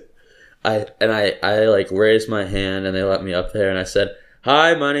 I like raised my hand and they let me up there and I said,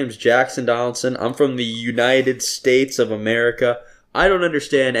 "Hi, my name's Jackson Donaldson. I'm from the United States of America. I don't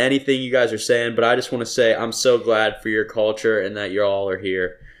understand anything you guys are saying, but I just want to say I'm so glad for your culture and that you all are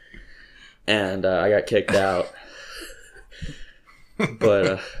here." And I got kicked out.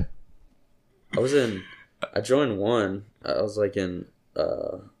 But I joined one. I was like in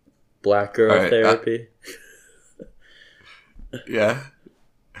Black Girl Therapy. Yeah.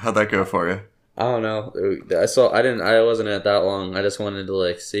 How'd that go for you? I don't know. I wasn't in it that long. I just wanted to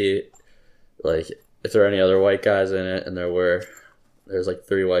like see like if there were any other white guys in it, and there's like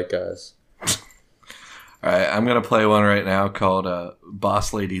 3 white guys. Alright, I'm gonna play one right now called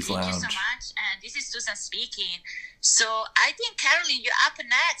Boss Ladies Lounge. Thank you so much, and this is Susan speaking. So I think Carolyn, you're up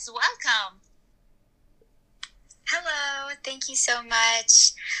next. Welcome. Hello, thank you so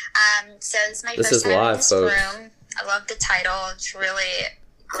much. So this is my This first is time live, in this folks. room. I love the title. It's really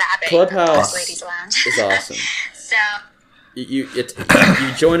grabbing. Clubhouse Boss Ladies Lounge. is awesome. So You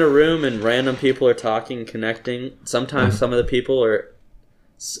join a room and random people are talking, connecting. Sometimes some of the people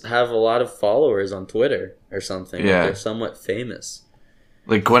have a lot of followers on Twitter or something. Yeah. Like they're somewhat famous.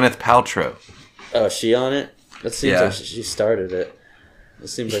 Like Gwyneth Paltrow. Oh, is she on it? That seems Yeah. like she started it. It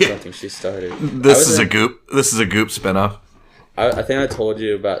seems like something she started. This is a Goop spinoff. I think I told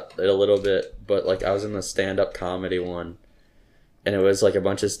you about it a little bit, but like I was in the stand-up comedy one, and it was like a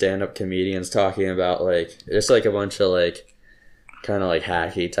bunch of stand-up comedians talking about like just like a bunch of like kind of like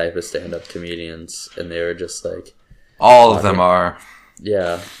hacky type of stand-up comedians, and they were just like All of them are.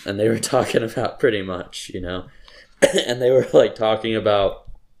 yeah, and they were talking about pretty much, you know, and they were like talking about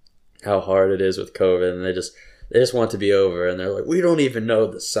how hard it is with COVID, and they just want it to be over, and they're like, we don't even know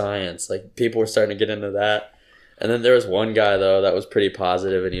the science. Like people were starting to get into that. And then there was one guy, though, that was pretty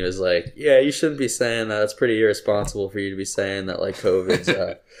positive, and he was like, yeah, you shouldn't be saying that. It's pretty irresponsible for you to be saying that, like, COVID's,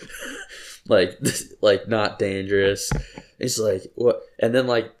 like, not dangerous. He's like, what? And then,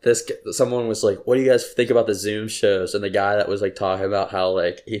 like, someone was like, what do you guys think about the Zoom shows? And the guy that was, like, talking about how,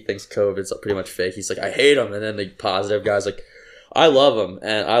 like, he thinks COVID's pretty much fake, he's like, I hate them. And then the positive guy's like, I love them,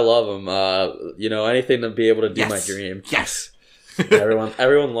 and I love them. You know, anything to be able to do my dream. Yes.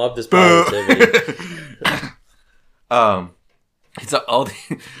 Everyone loved his positivity. It's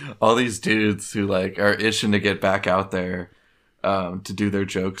all these dudes who like are itching to get back out there to do their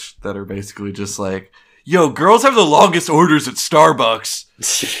jokes that are basically just like, yo, girls have the longest orders at Starbucks.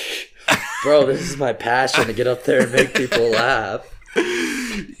 Bro, this is my passion to get up there and make people laugh.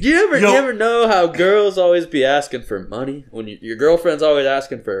 You ever know how girls always be asking for money when your girlfriend's always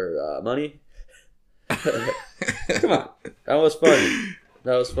asking for money? Come on, that was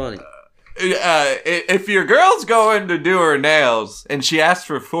funny. If your girl's going to do her nails and she asks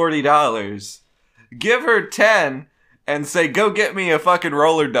for $40, give her 10 and say, go get me a fucking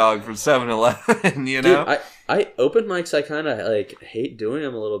roller dog from 7-Eleven, you know? Dude, I open mics, I kind of like hate doing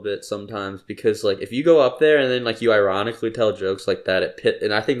them a little bit sometimes because like if you go up there and then like you ironically tell jokes like that,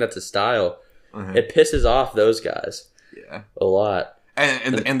 and I think that's a style. Mm-hmm. It pisses off those guys. Yeah, a lot.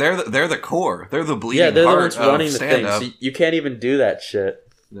 And they're the core. They're the bleeding heart. Yeah, they're the ones running the thing. So you can't even do that shit.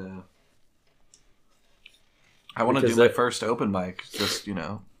 No. I want to do my first open mic, just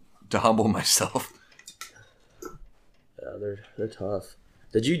to humble myself. Yeah, they're tough.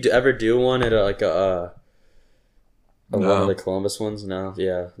 Did you ever do one at one of the Columbus ones? No.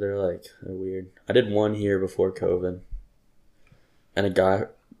 Yeah, they're weird. I did one here before COVID, and a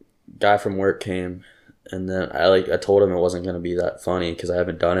guy from work came, and then I told him it wasn't gonna be that funny because I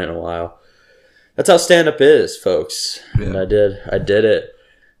haven't done it in a while. That's how stand up is, folks. Yeah. And I did it.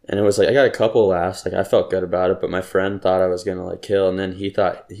 And it was I got a couple laughs. I felt good about it, but my friend thought I was gonna kill, and then he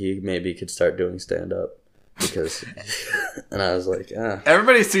thought he maybe could start doing stand up because, and I was like,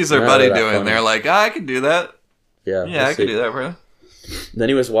 Everybody sees their buddy doing. Funny. They're like, I can do that. Yeah, I can do that, bro. Then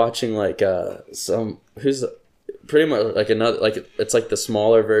he was watching who's pretty much another it's the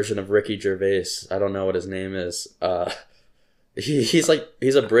smaller version of Ricky Gervais. I don't know what his name is. He's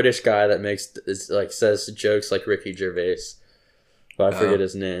a British guy that says jokes like Ricky Gervais. But I forget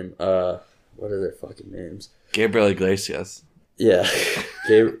his name. What are their fucking names? Gabriel Iglesias. Yeah.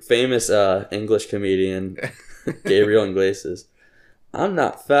 Famous English comedian Gabriel Iglesias. I'm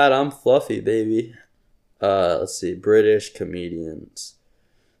not fat, I'm fluffy, baby. Let's see. British comedians.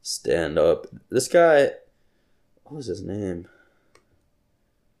 Stand up. This guy, what was his name?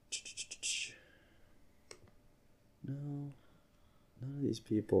 No. None of these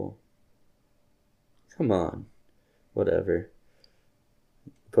people. Come on. Whatever.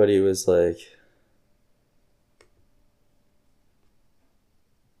 But he was I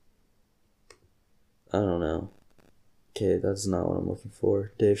don't know. Okay, that's not what I'm looking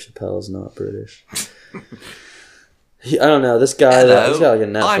for. Dave Chappelle is not British. I don't know. This guy, he's got a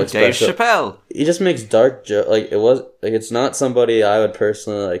Netflix I'm Dave special. Chappelle. He just makes dark jokes. It's not somebody I would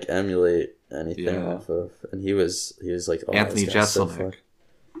personally emulate anything off of. And he was oh, Anthony Jeselnik.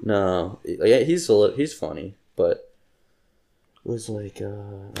 No, he's funny, but. Was I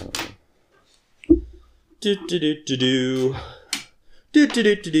don't know.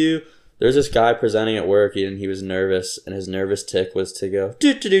 There's this guy presenting at work and he was nervous, and his nervous tick was to go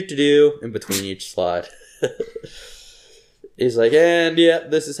in between each slide. He's like, and yeah,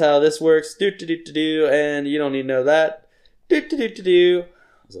 this is how this works. And you don't need to know that. I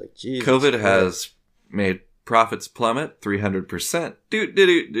was like, Jesus. COVID has made profits plummet 300%.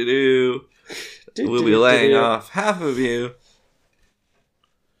 We'll be laying off half of you.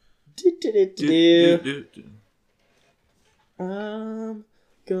 I'm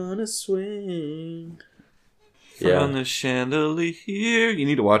gonna swing from the chandelier. You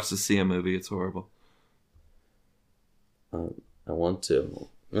need to watch the Sia movie. It's horrible. I want to.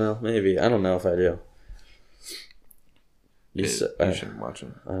 Well, maybe. I don't know if I do. You should watch it.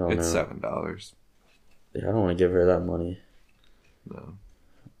 I don't know. It's $7. Yeah, I don't want to give her that money. No.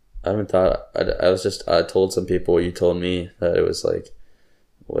 I haven't thought. I told some people. You told me that it was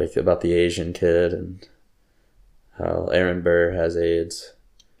about the Asian kid and how Aaron Burr has AIDS.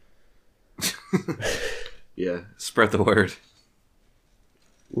 Yeah, spread the word.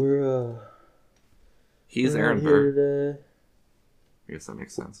 He's Aaron Burr. Today. I guess that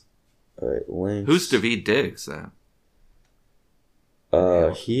makes sense. Alright, links. Who's Daveed Diggs then?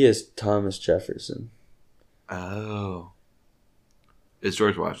 He is Thomas Jefferson. Oh. Is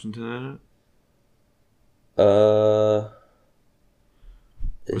George Washington in it?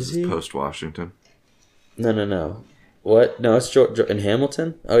 This is post-Washington. No. What? No, it's George in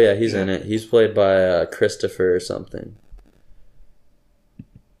Hamilton? Oh, yeah, he's in it. He's played by Christopher or something.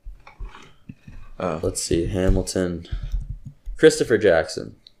 Let's see. Hamilton. Christopher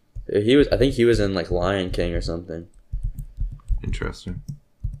Jackson. I think he was in Lion King or something. Interesting.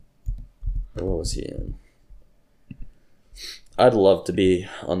 What was he in? I'd love to be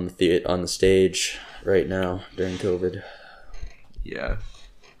on the stage right now during COVID. Yeah.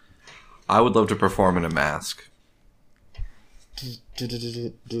 I would love to perform in a mask.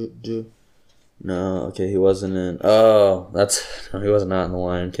 No, okay, he wasn't in. Oh, he was not in The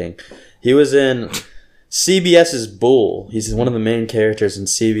Lion King. He was in CBS's Bull. He's one of the main characters in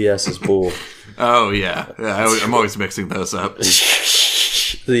CBS's Bull. Oh, yeah. I'm always mixing those up. The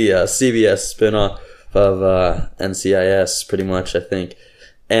CBS spinoff of NCIS, pretty much, I think.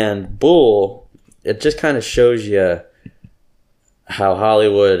 And Bull, it just kind of shows you how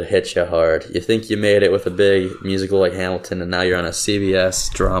Hollywood hits you hard. You think you made it with a big musical like Hamilton, and now you're on a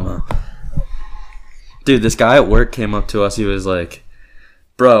CBS drama. Dude, this guy at work came up to us. He was like,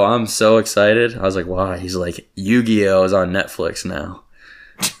 bro, I'm so excited. I was like, why? He's like, Yu-Gi-Oh! Is on Netflix now.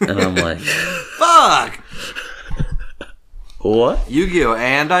 And I'm like, fuck! What? Yu-Gi-Oh!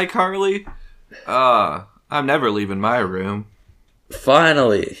 And iCarly? I'm never leaving my room.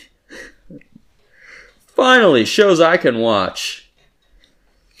 Finally, shows I can watch.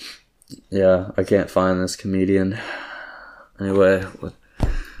 Yeah, I can't find this comedian. Anyway,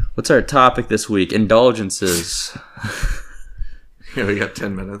 what's our topic this week? Indulgences. Yeah, we got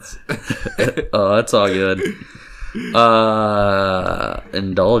 10 minutes. Oh, that's all good.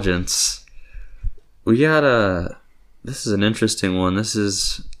 Indulgence. We got this is an interesting one. This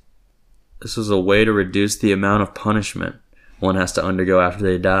is a way to reduce the amount of punishment one has to undergo after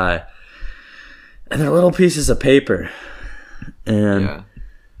they die. And they're little pieces of paper. And yeah.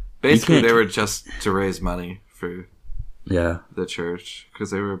 Basically, they were just to raise money for the church because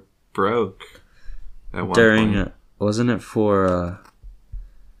they were broke at one point. Wasn't it for...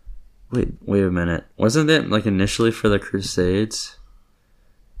 Wait a minute. Wasn't it like initially for the Crusades?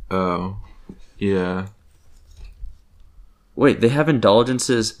 Oh, yeah. Wait, they have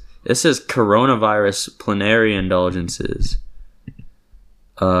indulgences. It says coronavirus plenary indulgences.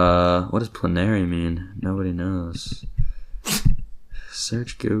 What does plenary mean? Nobody knows.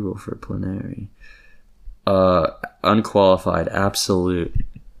 Search Google for plenary. Unqualified, absolute.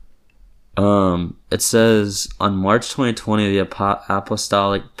 It says on March 2020, the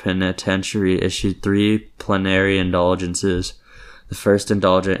Apostolic Penitentiary issued 3 plenary indulgences. The first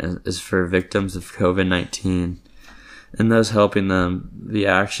indulgence is for victims of COVID-19 and those helping them. The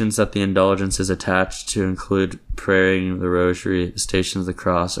actions that the indulgence is attached to include praying the Rosary, the Stations of the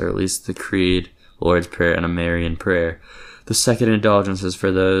Cross, or at least the Creed, Lord's Prayer, and a Marian prayer. The second indulgence is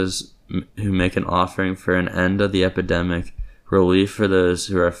for those who make an offering for an end of the epidemic, relief for those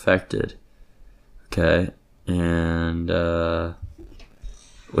who are affected. Okay, and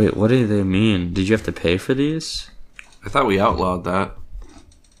wait, what do they mean? Did you have to pay for these? I thought we outlawed that.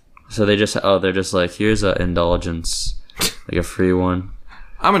 So they're just like, here's an indulgence, like a free one.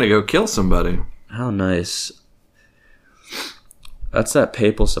 I'm gonna go kill somebody. How nice. That's that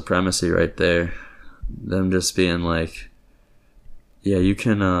papal supremacy right there. Them just being like, yeah, you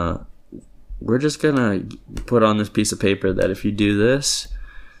can, we're just gonna put on this piece of paper that if you do this,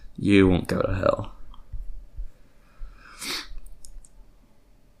 you won't go to hell.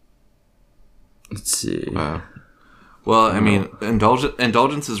 Let's see. Wow. Well, I mean,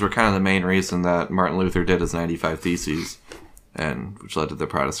 indulgences were kind of the main reason that Martin Luther did his 95 Theses, and which led to the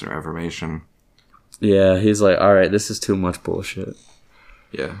Protestant Reformation. Yeah, he's like, all right, this is too much bullshit.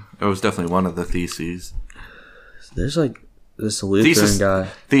 Yeah, it was definitely one of the theses. There's like this Lutheran guy.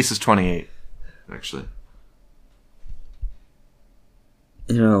 Thesis 28, actually.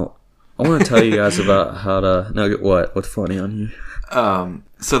 You know, I want to tell you guys about how to... No, what's funny on you?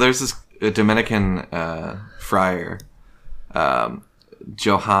 So there's this Dominican friar,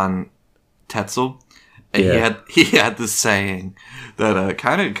 Johann Tetzel, and he had this saying that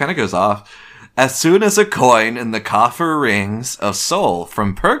kind of goes off. As soon as a coin in the coffer rings, a soul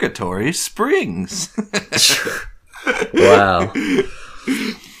from purgatory springs. Wow.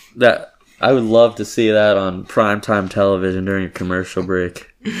 That I would love to see that on primetime television during a commercial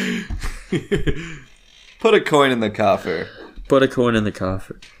break. Put a coin in the coffer. Put a coin in the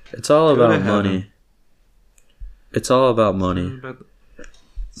coffer. It's all about money. It's all about money.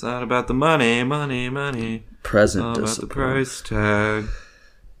 It's not about the money. Present all discipline. About the price tag.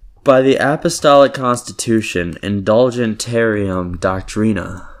 By the Apostolic Constitution, Indulgentiarum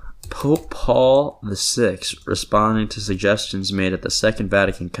Doctrina, Pope Paul VI, responding to suggestions made at the Second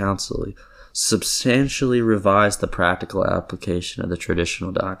Vatican Council, substantially revised the practical application of the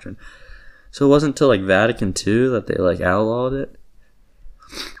traditional doctrine. So it wasn't until like Vatican II that they like outlawed it?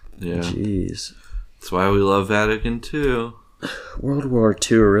 Yeah. Jeez. That's why we love Vatican II. World War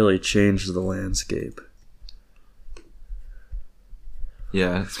II really changed the landscape.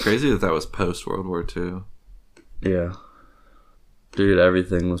 Yeah, it's crazy that was post-World War II. Yeah. Dude,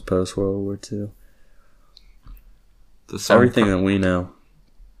 everything was post-World War II. The song Everything that we know.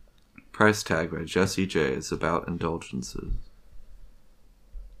 Price Tag by Jessie J is about indulgences.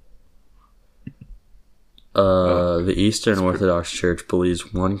 The Eastern Orthodox Church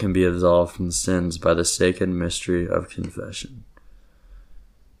believes one can be absolved from sins by the sacred mystery of confession.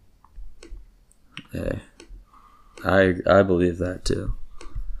 Hey, I believe that too.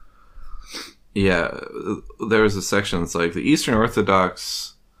 Yeah, there was a section that's like the Eastern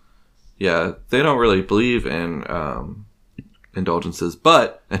Orthodox. Yeah, they don't really believe in indulgences,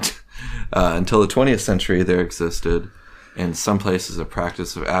 but until the 20th century, there existed in some places a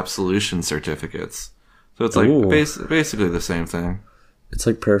practice of absolution certificates. So it's like basically the same thing. It's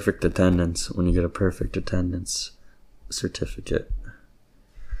like perfect attendance when you get a perfect attendance certificate.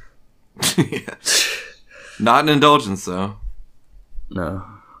 Yeah. Not an indulgence, though. No.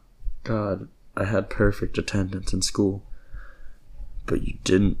 God, I had perfect attendance in school. But you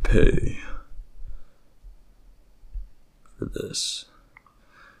didn't pay for this.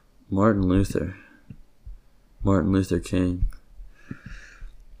 Martin Luther King.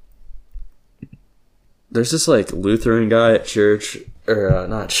 There's this like Lutheran guy at church, or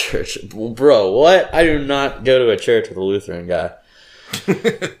not church. Bro, what? I do not go to a church with a Lutheran guy.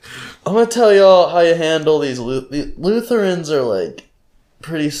 I'm gonna tell y'all how you handle these. Lutherans are like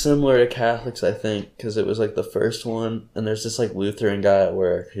pretty similar to Catholics, I think, because it was like the first one. And there's this like Lutheran guy at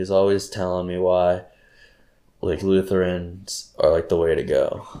work. He's always telling me why like Lutherans are like the way to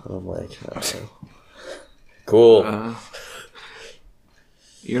go. I'm like, oh. Cool.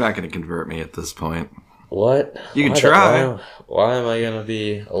 You're not going to convert me at this point. What? You can try. Why am I gonna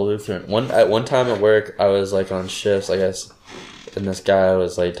be a Lutheran? At one time at work, I was like on shifts, I guess, and this guy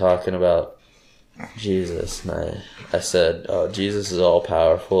was like talking about Jesus, and I said, "Oh, Jesus is all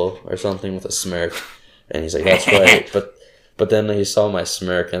powerful" or something with a smirk, and he's like, "That's right," but then he saw my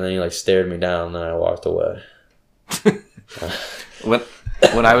smirk, and then he like stared me down, and then I walked away.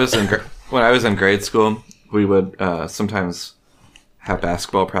 When I was in grade school, we would sometimes have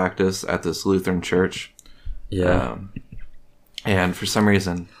basketball practice at this Lutheran church. Yeah. And for some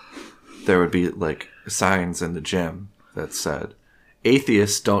reason, there would be like signs in the gym that said,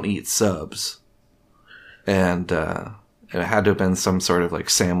 "Atheists don't eat subs." And it had to have been some sort of like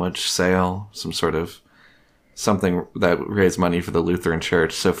sandwich sale, some sort of something that raised money for the Lutheran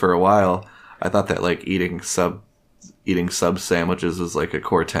church. So for a while, I thought that like eating sub sandwiches was like a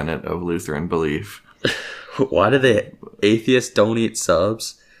core tenet of Lutheran belief. Why do atheists don't eat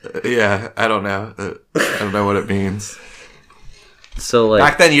subs? Yeah, I don't know. I don't know what it means. So like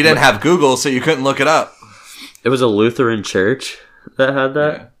back then, you didn't have Google, so you couldn't look it up. It was a Lutheran church that had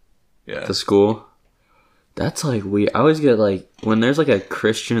that. Yeah. The school. That's like I always get like when there's like a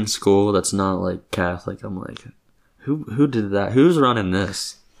Christian school that's not like Catholic. I'm like, who did that? Who's running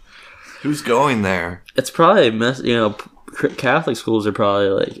this? Who's going there? It's probably Catholic schools are probably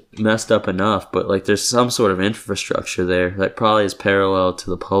like messed up enough, but like there's some sort of infrastructure there that probably is parallel to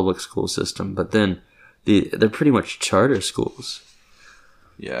the public school system. But then they're pretty much charter schools.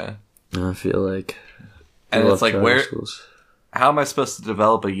 Yeah, and I feel like, and it's like how am I supposed to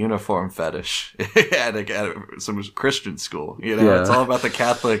develop a uniform fetish at some Christian school? You know, It's all about the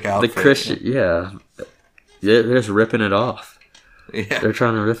Catholic outfit. The Christian, they're just ripping it off. Yeah, they're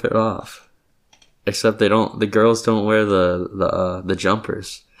trying to rip it off. Except they don't. The girls don't wear the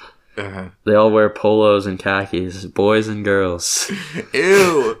jumpers. Uh-huh. They all wear polos and khakis. Boys and girls.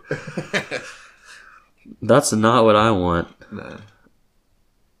 Ew. That's not what I want. No.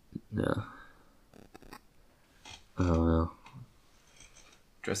 Yeah. I don't know.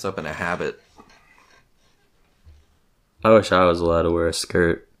 Dress up in a habit. I wish I was allowed to wear a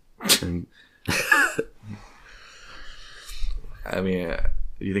skirt. I mean,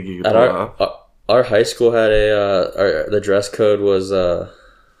 you think you could pull it off? Our high school had the dress code was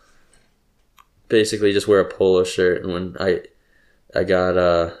basically just wear a polo shirt, and when I got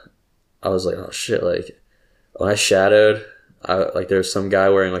I was like, oh shit, like when I shadowed, there was some guy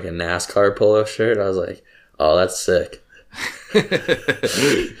wearing like a NASCAR polo shirt, and I was like, oh, that's sick.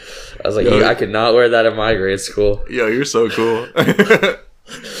 I was like, I could not wear that in my grade school. Yo, you're so cool.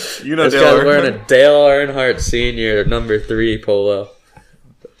 You know, this guy's wearing a Dale Earnhardt Sr. number 3 polo.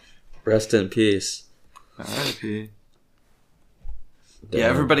 Rest in peace. R.I.P. Yeah,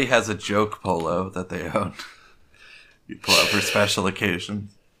 everybody has a joke polo that they own. You pull out for special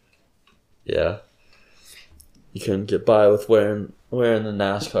occasions. Yeah. You couldn't get by with wearing the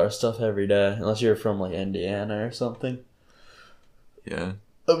NASCAR stuff every day, unless you're from like Indiana or something. Yeah.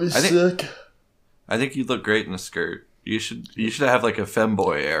 That'd be sick. I think you'd look great in a skirt. You should have like a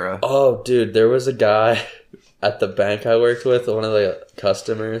femboy era. Oh, dude, there was a guy at the bank I worked with, one of the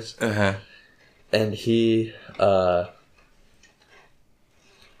customers, uh-huh. and he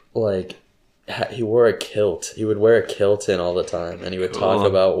like he wore a kilt. He would wear a kilt in all the time, and he would talk Cool.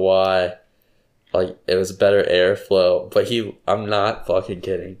 about why like it was better airflow. But I'm not fucking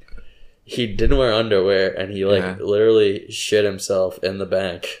kidding. He didn't wear underwear, and he like literally shit himself in the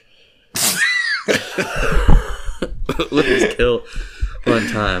bank with his kilt one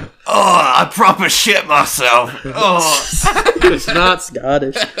time. Oh, I proper shit myself. Oh, It's not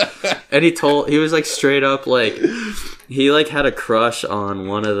Scottish. And he was like straight up like he like had a crush on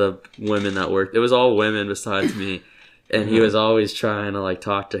one of the women that worked. It was all women besides me, and he was always trying to like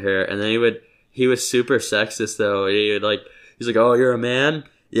talk to her. And then he was super sexist though. He's like, "Oh, you're a man?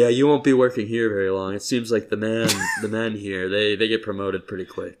 Yeah, you won't be working here very long. It seems like the men here they get promoted pretty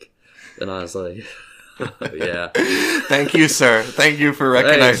quick." And I was like, "Yeah, thank you, sir. Thank you for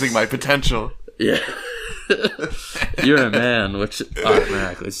recognizing my potential. yeah." You're a man, which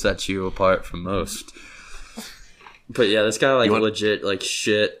automatically sets you apart from most. But yeah, this guy like legit like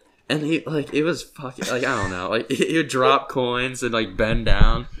shit, and he like it was fucking like I don't know, like he would drop coins and like bend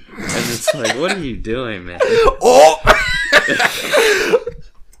down, and it's like, what are you doing, man? Oh,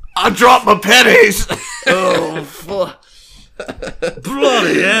 I dropped my pennies. Oh fuck!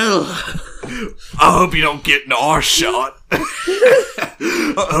 Bloody hell! I hope you don't get an arse shot.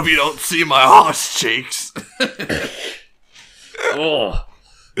 I hope you don't see my arse cheeks. Oh,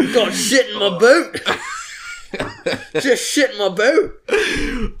 got shit in my boot. Just shit in my boot.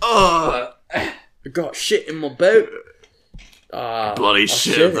 Oh, Got shit in my boot. bloody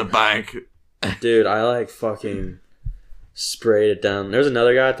shit shit. at the bank. Dude, I like fucking sprayed it down. There's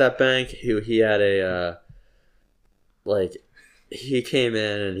another guy at that bank who he had a like he came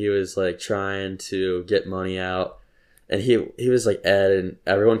in and he was like trying to get money out, and he was like Ed, and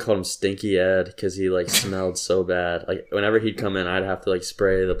everyone called him Stinky Ed because he like smelled so bad. Like whenever he'd come in, I'd have to like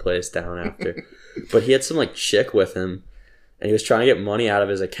spray the place down after. But he had some like chick with him, and he was trying to get money out of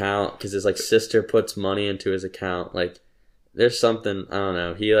his account because his like sister puts money into his account. Like there's something, I don't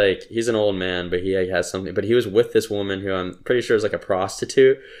know. He's an old man, but he like, has something. But he was with this woman who I'm pretty sure is like a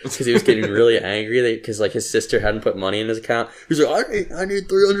prostitute because he was getting really angry because like his sister hadn't put money in his account. He's like, I need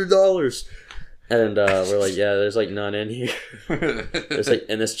 $300. And we're like, yeah, there's like none in here. There's like,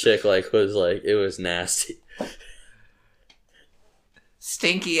 and this chick like was like, it was nasty.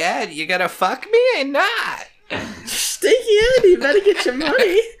 Stinky Ed, you gonna fuck me or not? Stinky Ed, you better get your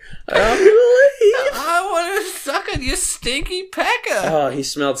money. I'm gonna leave. I want to suck on your stinky pecker. Oh, he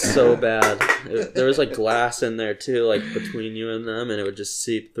smelled so bad. There was like glass in there too, like between you and them, and it would just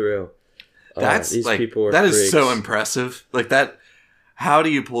seep through. That's these like people were that is freaks. so impressive. Like that. How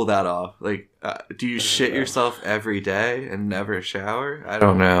do you pull that off? Like, do you shit yourself every day and never shower? I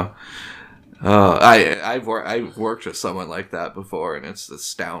don't know. I've worked with someone like that before, and it's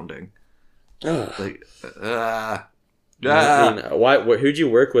astounding. Ugh. Like, I mean, who'd you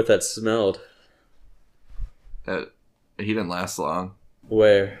work with that smelled? he didn't last long.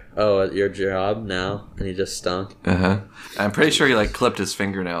 Where? Oh, at your job now, and he just stunk. I'm pretty sure he like clipped his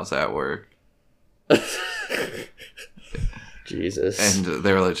fingernails at work, Jesus. and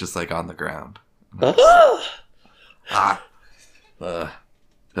they were like, just like on the ground.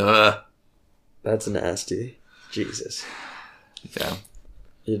 That's nasty. Jesus. Yeah.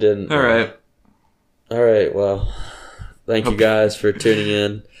 You didn't. All right. All right. Well, thank you guys for tuning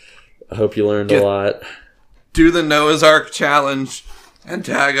in. I hope you learned a lot. Do the Noah's Ark challenge and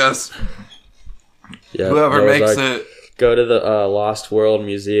tag us. Yeah, Whoever Noah's makes Ark. it. Go to the Lost World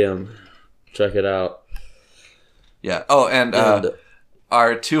Museum. Check it out. Yeah. Oh, and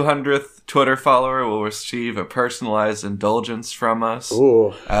our 200th Twitter follower will receive a personalized indulgence from us.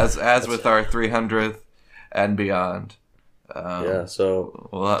 Ooh. As with our 300th and beyond. Yeah, so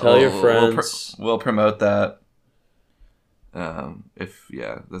We'll, tell your friends. We'll promote that.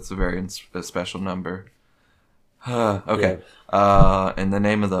 That's a very special number. Okay. In the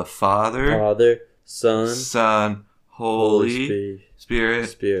name of the Father, Son, Holy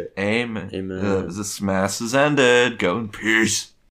Spirit. Amen. Amen. This mass is ended. Go in peace.